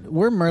question.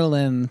 Were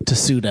Merlin to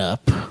suit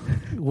up,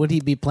 would he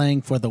be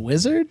playing for the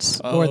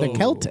Wizards or the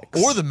Celtics?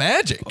 Or the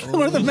Magic.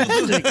 Or the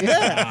Magic,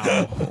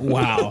 yeah.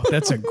 Wow.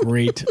 That's a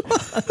great.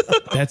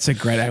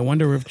 I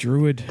wonder if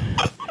Druid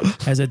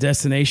has a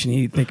destination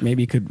he think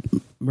maybe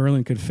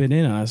Merlin could fit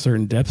in on a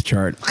certain depth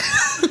chart.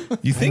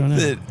 You think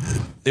that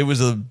it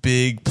was a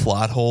big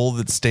plot hole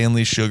that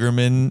Stanley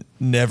Sugarman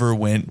never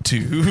went to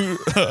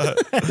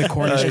the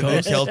Cornish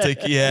coast? Celtic,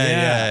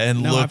 yeah.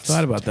 And no, I've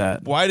thought about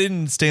that. Why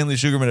didn't Stanley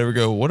Sugarman ever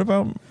go, what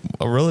about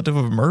a relative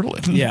of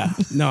Merlin? Yeah,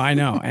 no, I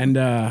know.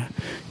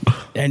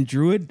 And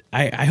Druid,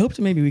 I hope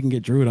that maybe we can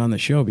get Druid on the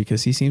show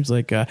because he seems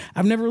like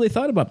I've never really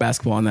thought about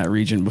basketball in that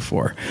region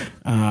before.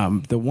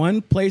 The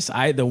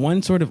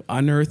one sort of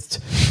unearthed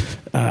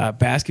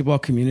basketball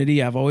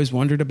community I've always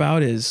wondered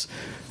about is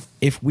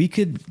if we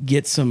could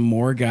get some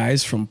more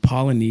guys from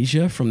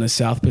Polynesia, from the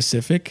South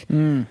Pacific,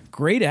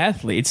 great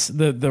athletes.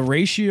 The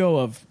ratio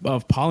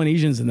of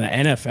Polynesians in the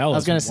NFL I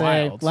was going to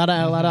say a lot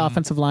of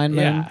offensive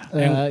linemen.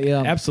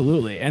 Yeah,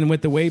 absolutely. And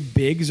with the way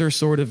bigs are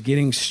sort of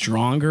getting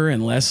stronger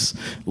and less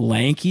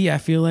lanky, I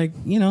feel like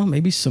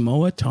maybe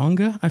Samoa,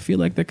 Tonga. I feel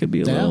like that could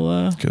be a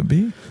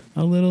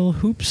little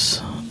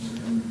hoops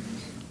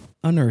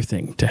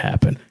unearthing to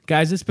happen.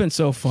 Guys, it's been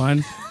so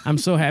fun. I'm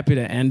so happy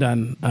to end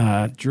on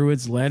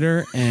Druid's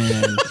letter,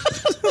 and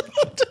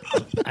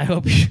I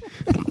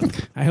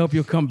hope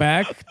you'll come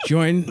back.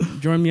 Join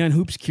me on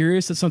Hoops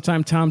Curious at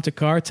sometime. Tom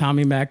Thakkar,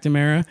 Tommy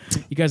McNamara.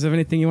 You guys have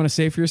anything you want to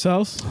say for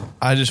yourselves?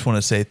 I just want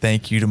to say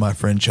thank you to my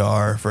friend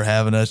Char for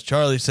having us.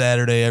 Charlie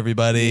Saturday,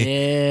 everybody.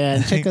 Yeah,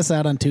 and check us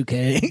out on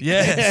 2K.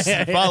 Yes,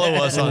 follow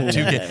us on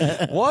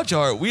 2K. Watch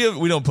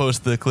we don't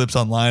post the clips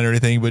online or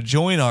anything, but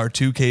join our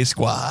 2K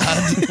squad.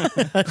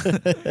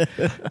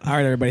 All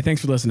right, everybody.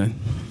 Thanks for listening.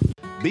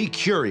 Be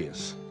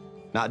curious,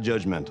 not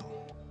judgmental.